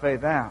moves my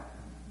faith out.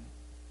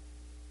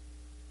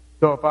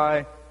 So if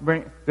I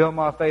build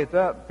my faith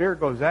up, fear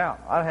goes out.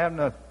 I have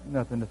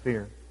nothing to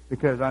fear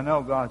because I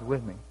know God's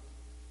with me.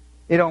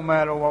 It don't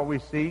matter what we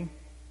see.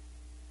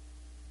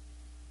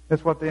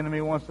 That's what the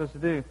enemy wants us to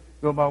do.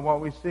 Go by what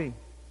we see.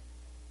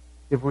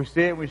 If we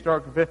see it, we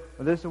start confessing,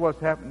 well, this is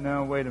what's happening.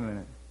 No, wait a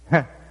minute.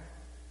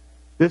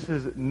 This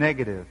is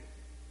negative.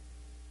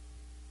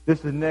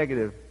 This is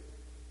negative.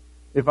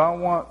 If I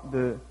want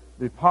the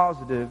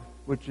positive,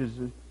 which is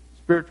the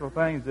spiritual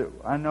things that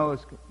I know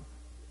is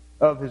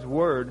of His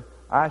Word,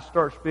 I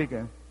start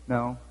speaking.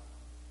 No,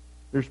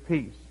 there's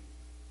peace.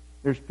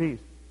 There's peace.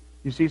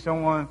 You see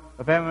someone,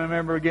 a family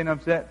member getting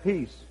upset,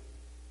 peace.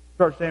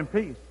 Start saying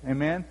peace.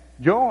 Amen.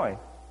 Joy.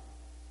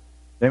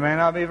 They may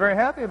not be very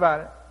happy about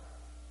it.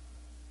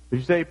 But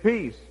you say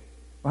peace.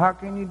 Well, how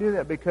can you do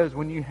that? Because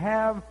when you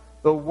have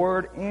the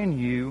Word in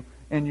you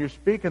and you're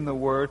speaking the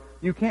Word,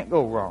 you can't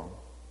go wrong.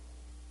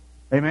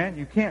 Amen?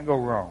 You can't go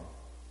wrong.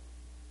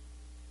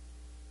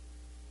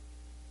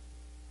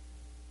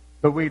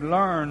 But we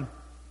learn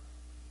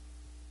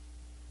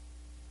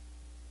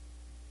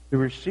to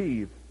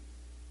receive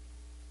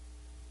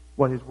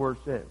what His Word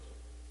says.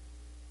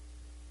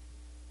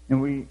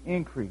 And we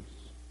increase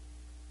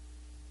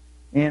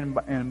in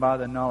and by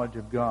the knowledge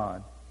of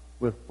God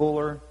with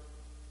fuller,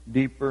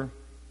 deeper,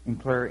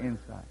 and clearer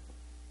insight.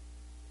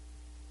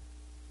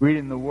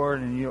 Reading the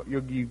Word and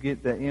you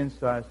get that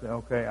insight. Say,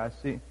 okay, I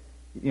see.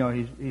 You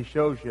know, He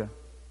shows you.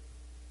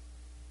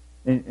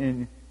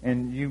 And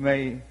you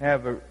may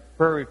have a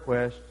prayer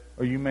request,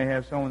 or you may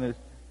have someone that's,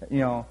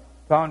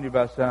 talking to you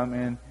about something,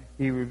 and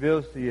He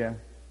reveals to you,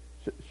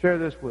 share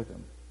this with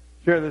them.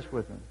 Share this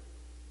with them.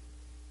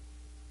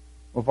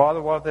 Well,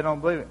 Father, what if they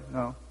don't believe it?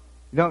 No.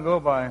 You don't go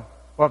by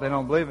what if they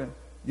don't believe it.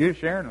 You're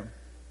sharing them.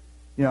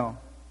 A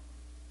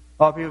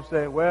lot of people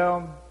say,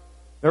 well,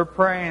 they're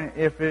praying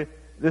if this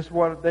is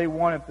what they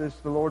want, if this is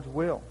the Lord's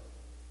will.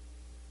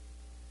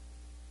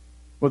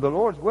 Well, the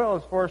Lord's will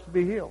is for us to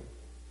be healed.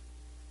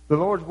 The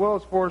Lord's will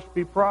is for us to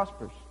be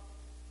prosperous.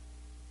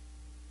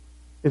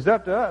 It's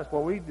up to us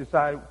what we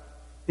decide.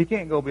 He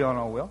can't go beyond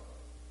our will.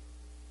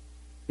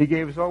 He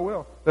gave us our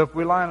will. But if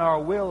we line our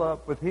will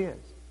up with His,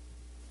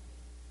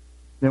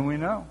 then we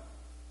know.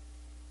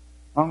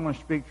 I'm going to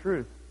speak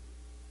truth.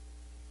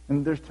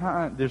 And there's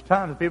times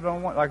that people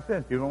don't want, like I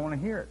said, people don't want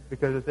to hear it.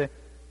 Because they say,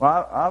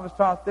 well, I was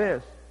taught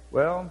this.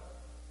 Well,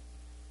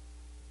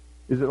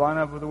 is it line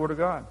up with the Word of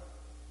God?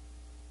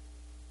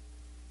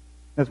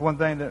 That's one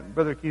thing that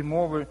Brother Keith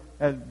Moore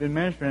has been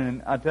ministering.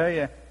 And I tell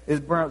you, it's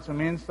brought up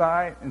some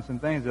insight and some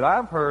things that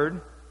I've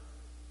heard.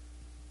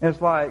 And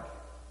it's like,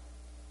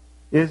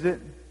 is it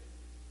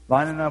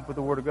lining up with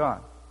the Word of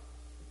God?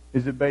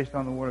 Is it based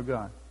on the Word of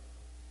God?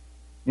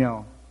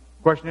 The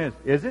question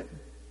is it?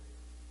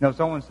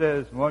 Someone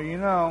says, well,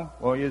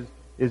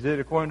 is it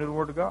according to the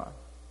Word of God?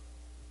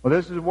 Well,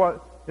 this is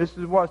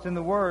what's in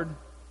the Word.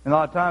 And a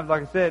lot of times,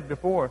 like I said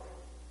before,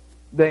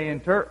 they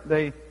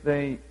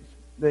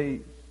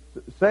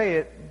say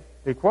it,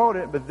 they quote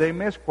it, but they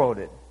misquote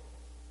it.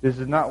 This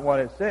is not what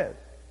it says.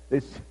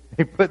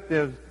 They put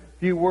those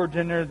few words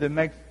in there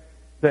that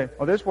say,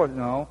 oh, this was,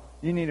 no,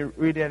 you need to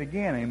read that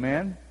again,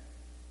 amen?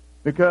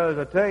 Because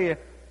I tell you,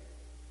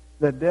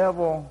 the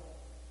devil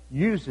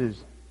uses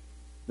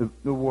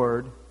the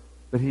Word,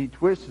 but he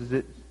twists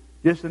it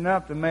just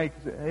enough to make,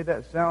 hey,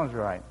 that sounds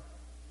right.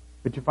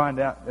 But you find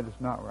out that it's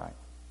not right.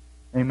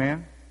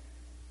 Amen?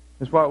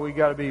 That's why we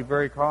got to be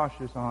very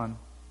cautious on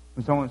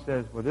when someone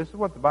says, well, this is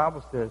what the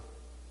Bible says.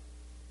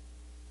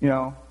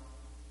 You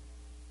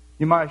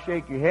might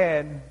shake your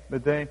head,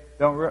 but they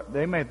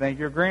may think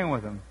you're agreeing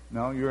with them.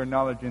 No, you're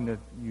acknowledging that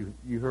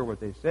you heard what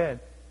they said.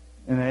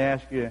 And they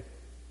ask you,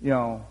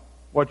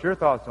 what's your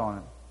thoughts on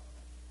it?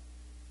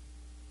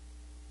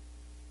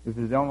 If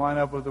it don't line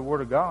up with the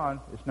Word of God,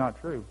 it's not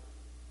true.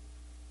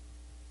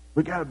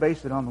 We got to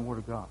base it on the Word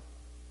of God.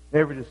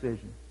 Every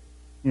decision.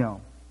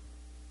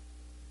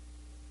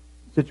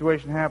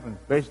 Situation happens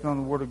based on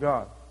the Word of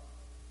God.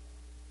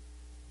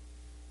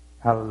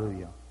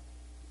 Hallelujah.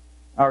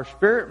 Our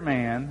spirit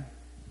man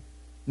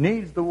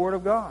needs the Word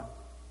of God.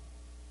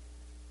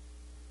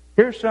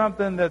 Here's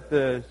something that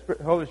the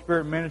Holy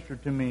Spirit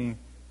ministered to me,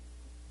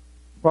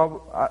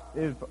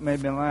 probably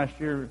maybe last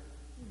year, a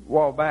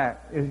while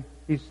back.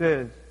 He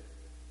says,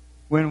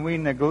 when we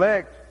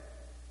neglect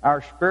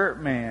our spirit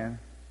man,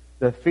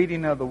 the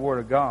feeding of the Word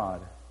of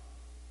God,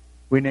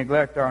 We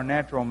neglect our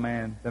natural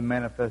man, the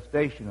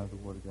manifestation of the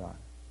Word of God.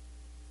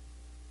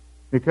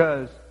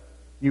 Because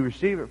you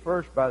receive it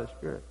first by the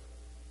Spirit.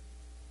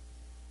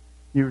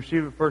 You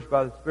receive it first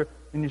by the Spirit,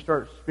 then you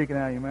start speaking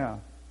out of your mouth.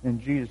 In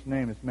Jesus'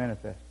 name, it's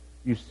manifest.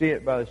 You see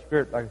it by the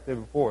Spirit, like I said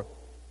before.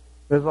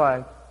 It's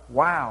like,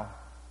 wow,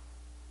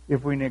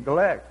 if we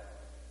neglect,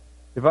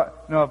 if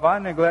I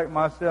neglect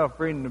myself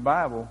reading the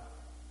Bible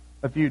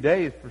a few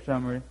days for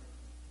some reason,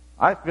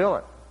 I feel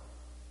it.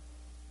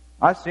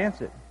 I sense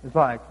it. It's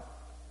like,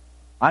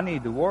 I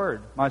need the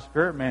Word. My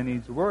spirit man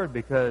needs the Word,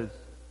 because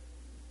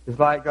it's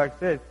like I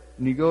said,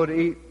 when you go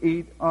to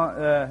eat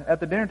at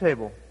the dinner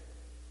table,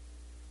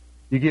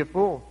 you get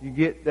full. You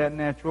get that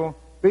natural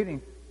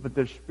feeding. But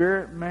the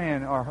spirit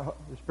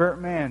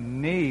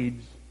man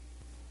needs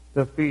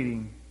the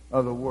feeding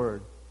of the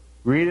Word.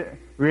 Read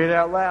it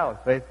out loud.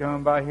 Faith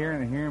coming by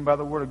hearing, and hearing by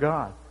the Word of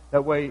God.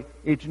 That way,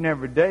 each and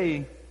every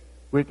day,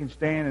 we can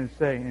stand and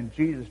say, in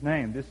Jesus'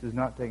 name, this is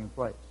not taking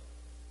place.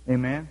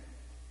 Amen?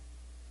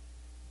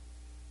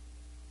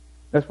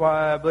 That's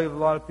why I believe a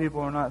lot of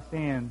people are not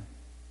seeing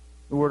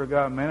the Word of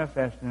God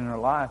manifesting in their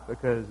life,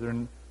 because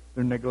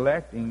they're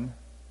neglecting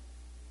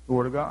the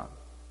Word of God.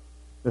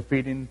 They're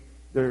feeding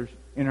their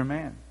inner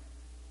man.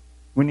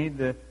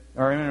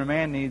 Our inner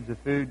man needs the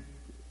food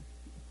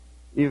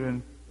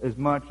even as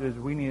much as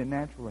we need it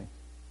naturally.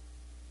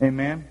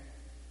 Amen?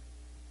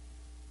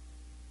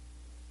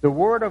 The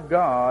Word of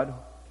God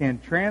can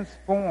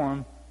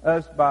transform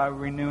us by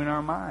renewing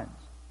our minds.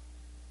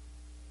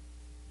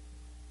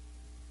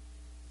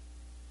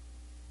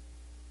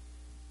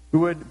 Who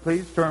would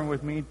please turn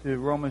with me to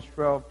Romans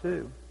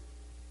 12:2.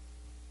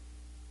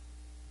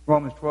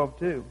 Romans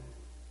 12:2.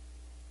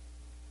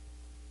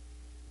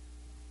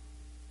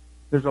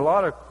 There's a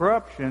lot of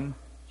corruption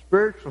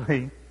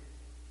spiritually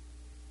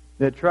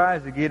that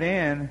tries to get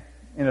in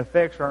and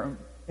affects our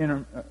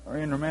inner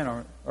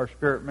man, our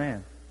spirit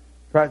man.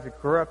 Tries to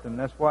corrupt him.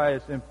 That's why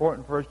it's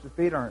important for us to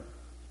feed our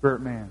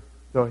spirit man,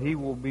 so he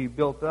will be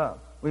built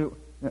up. Building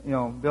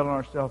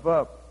ourselves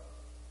up.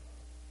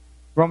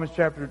 Romans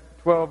chapter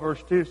 12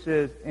 verse 2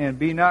 says, "And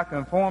be not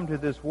conformed to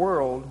this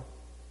world,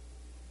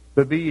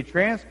 but be ye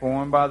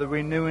transformed by the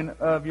renewing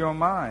of your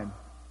mind,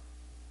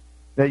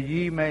 that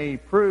ye may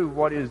prove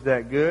what is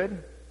that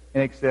good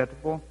and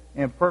acceptable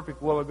and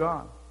perfect will of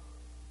God."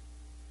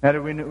 How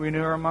do we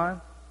renew our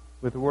mind?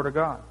 With the Word of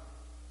God.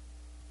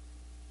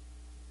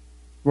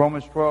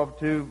 Romans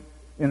 12:2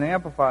 in the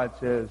Amplified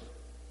says,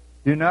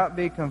 "Do not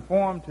be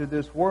conformed to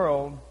this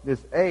world,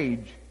 this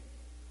age,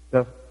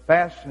 the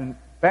fashioned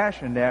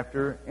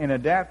after and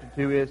adapted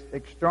to its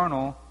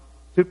external,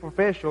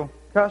 superficial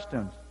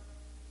customs."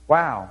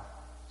 Wow.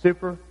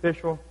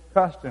 Superficial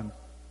customs.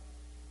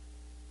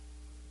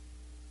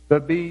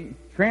 But be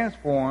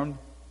transformed,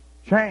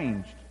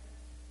 changed,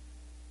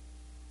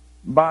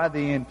 by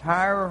the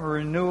entire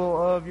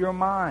renewal of your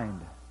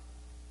mind,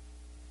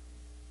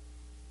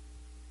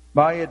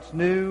 by its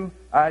new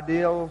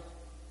ideals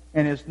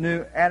and its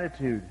new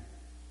attitude,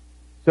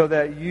 so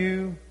that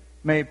you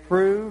may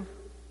prove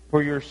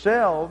for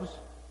yourselves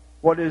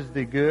what is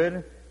the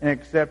good and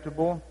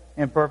acceptable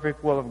and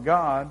perfect will of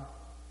God,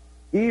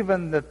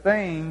 even the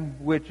thing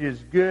which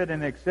is good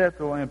and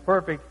acceptable and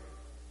perfect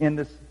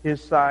in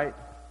His sight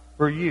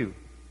for you.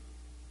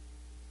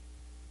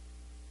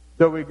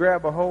 So we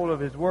grab a hold of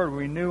His Word,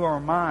 renew our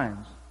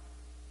minds,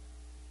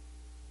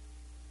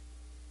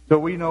 so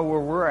we know where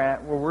we're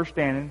at, where we're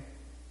standing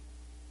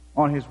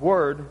on His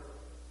Word,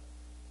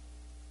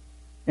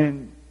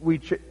 and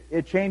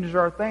it changes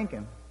our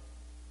thinking.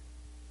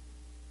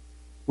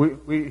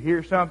 We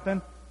hear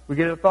something, we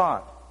get a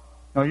thought.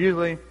 Now,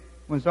 usually,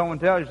 when someone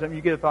tells you something,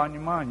 you get a thought in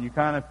your mind. You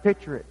kind of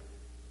picture it,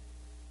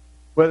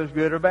 whether it's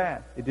good or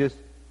bad. You just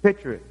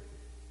picture it.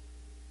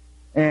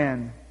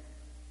 And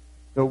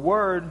the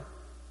Word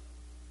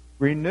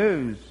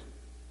renews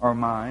our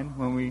mind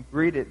when we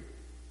read it.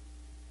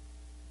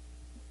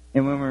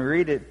 And when we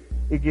read it,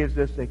 it gives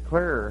us a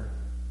clearer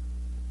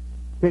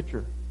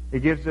picture.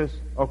 It gives us,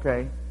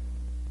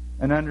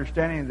 an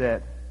understanding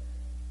that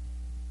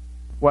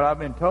what I've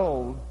been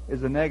told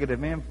is a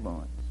negative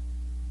influence.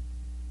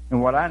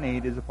 And what I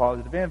need is a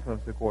positive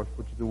influence, of course,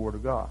 which is the Word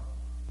of God.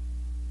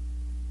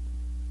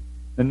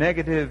 The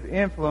negative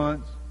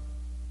influence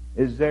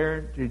is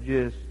there to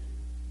just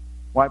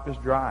wipe us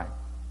dry.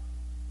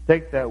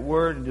 Take that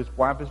Word and just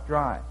wipe us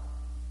dry.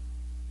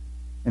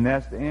 And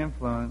that's the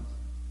influence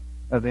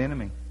of the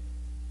enemy.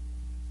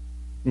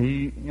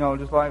 He,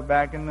 just like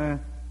back in the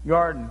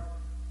garden,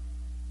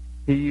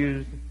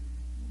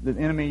 the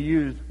enemy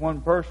used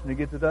one person to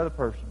get to the other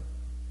person.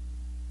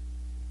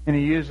 And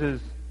a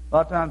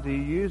lot of times he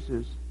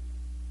uses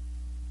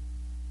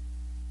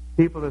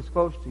people that's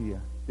close to you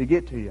to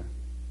get to you.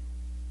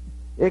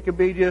 It could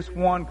be just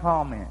one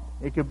comment.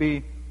 It could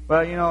be,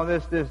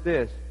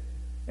 this.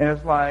 And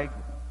it's like,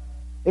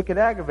 it could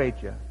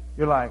aggravate you.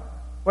 You're like,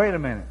 wait a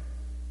minute.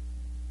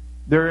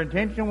 Their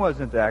intention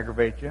wasn't to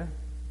aggravate you,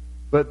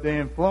 but the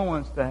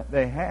influence that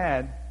they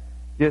had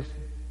just,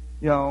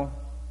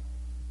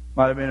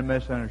 might have been a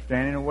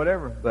misunderstanding or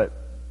whatever. But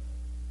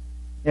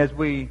as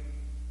we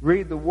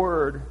read the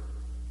Word,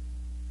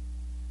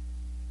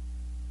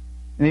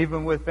 and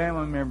even with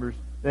family members,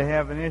 they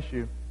have an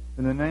issue.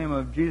 In the name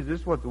of Jesus, this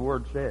is what the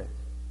Word says.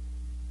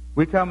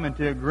 We come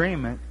into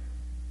agreement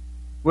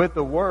with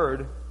the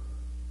Word,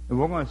 and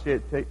we're going to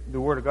see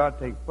the Word of God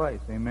take place.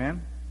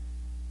 Amen?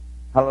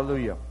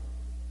 Hallelujah.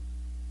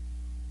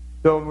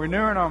 So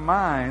renewing our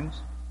minds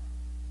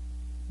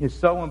is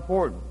so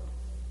important.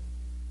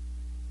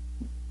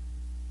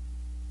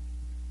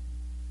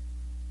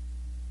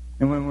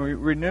 And when we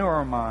renew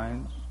our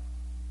minds,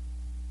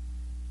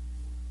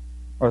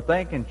 our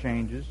thinking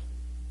changes,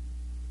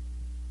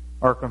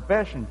 our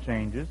confession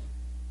changes.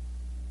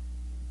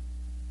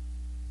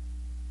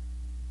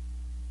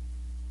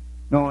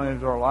 Not only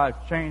does our lives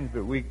change,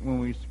 but when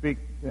we speak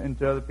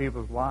into other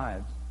people's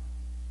lives,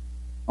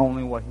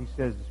 only what He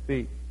says to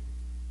speak.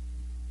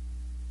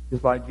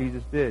 Just like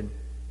Jesus did.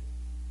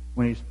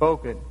 When He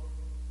spoke it,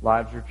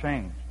 lives are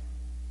changed.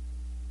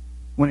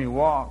 When He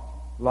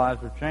walked,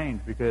 lives are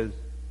changed because,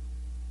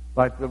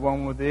 like the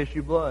one with the issue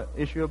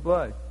of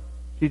blood,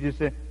 she just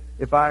said,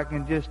 if I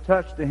can just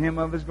touch the hem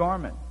of His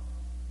garment.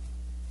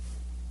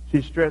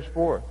 She stretched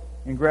forth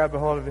and grabbed a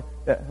hold of it.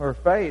 That her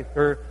faith,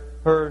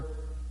 her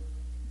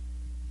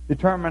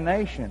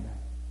determination.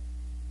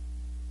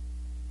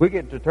 We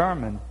get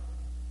determined.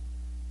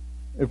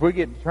 If we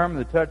get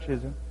determined to touch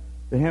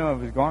the hem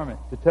of His garment,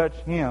 to touch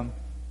Him,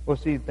 we'll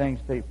see things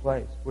take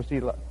place. We'll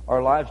see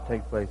our lives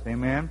take place.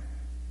 Amen?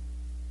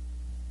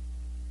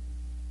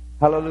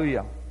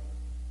 Hallelujah.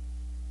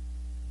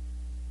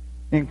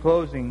 In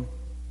closing,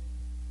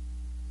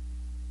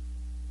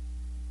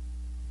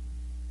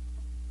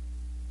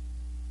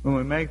 when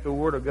we make the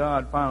Word of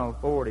God final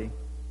authority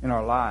in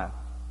our life,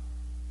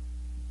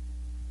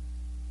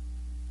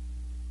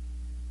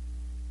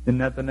 then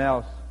nothing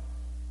else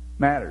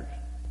matters.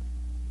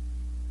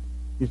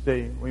 You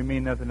say, we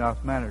mean nothing else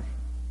matters.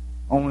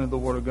 Only the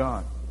Word of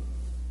God.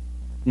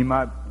 You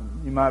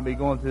might be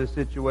going through a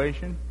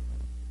situation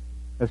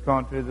that's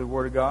contrary to the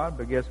Word of God,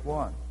 but guess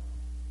what?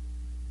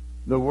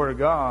 The Word of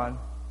God,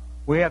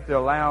 we have to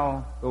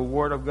allow the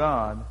Word of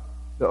God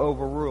to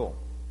overrule,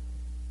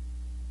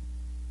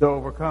 to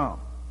overcome,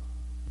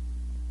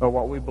 or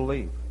what we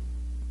believe.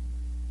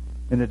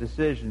 And the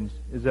decisions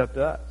is up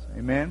to us.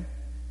 Amen?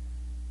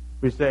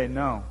 We say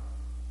no.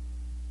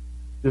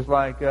 Just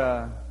like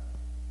a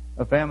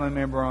family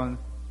member on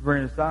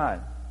Sabrina's side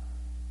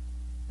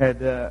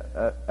had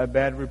a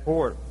bad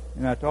report.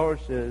 And I told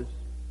her, says,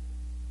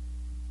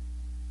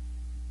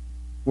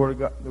 the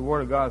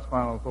Word of God is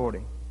final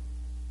authority.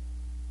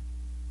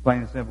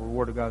 Plain and simple, the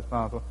Word of God is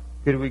final authority.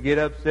 Could we get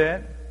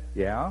upset?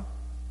 Yeah.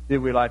 Did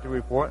we like to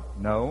report?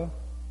 No.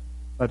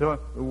 I told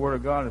her, the Word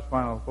of God is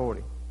final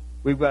authority.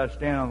 We've got to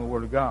stand on the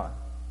Word of God.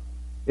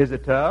 Is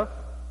it tough?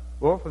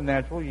 Well, for the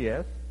natural,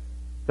 yes.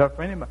 Tough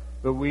for anybody.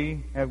 But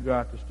we have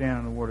got to stand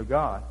on the Word of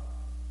God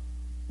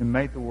and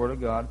make the Word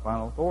of God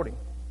final authority.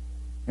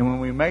 And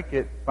when we make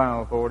it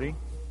final authority,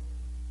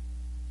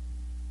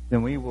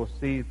 then we will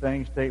see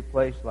things take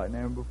place like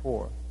never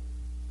before.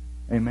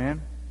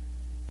 Amen?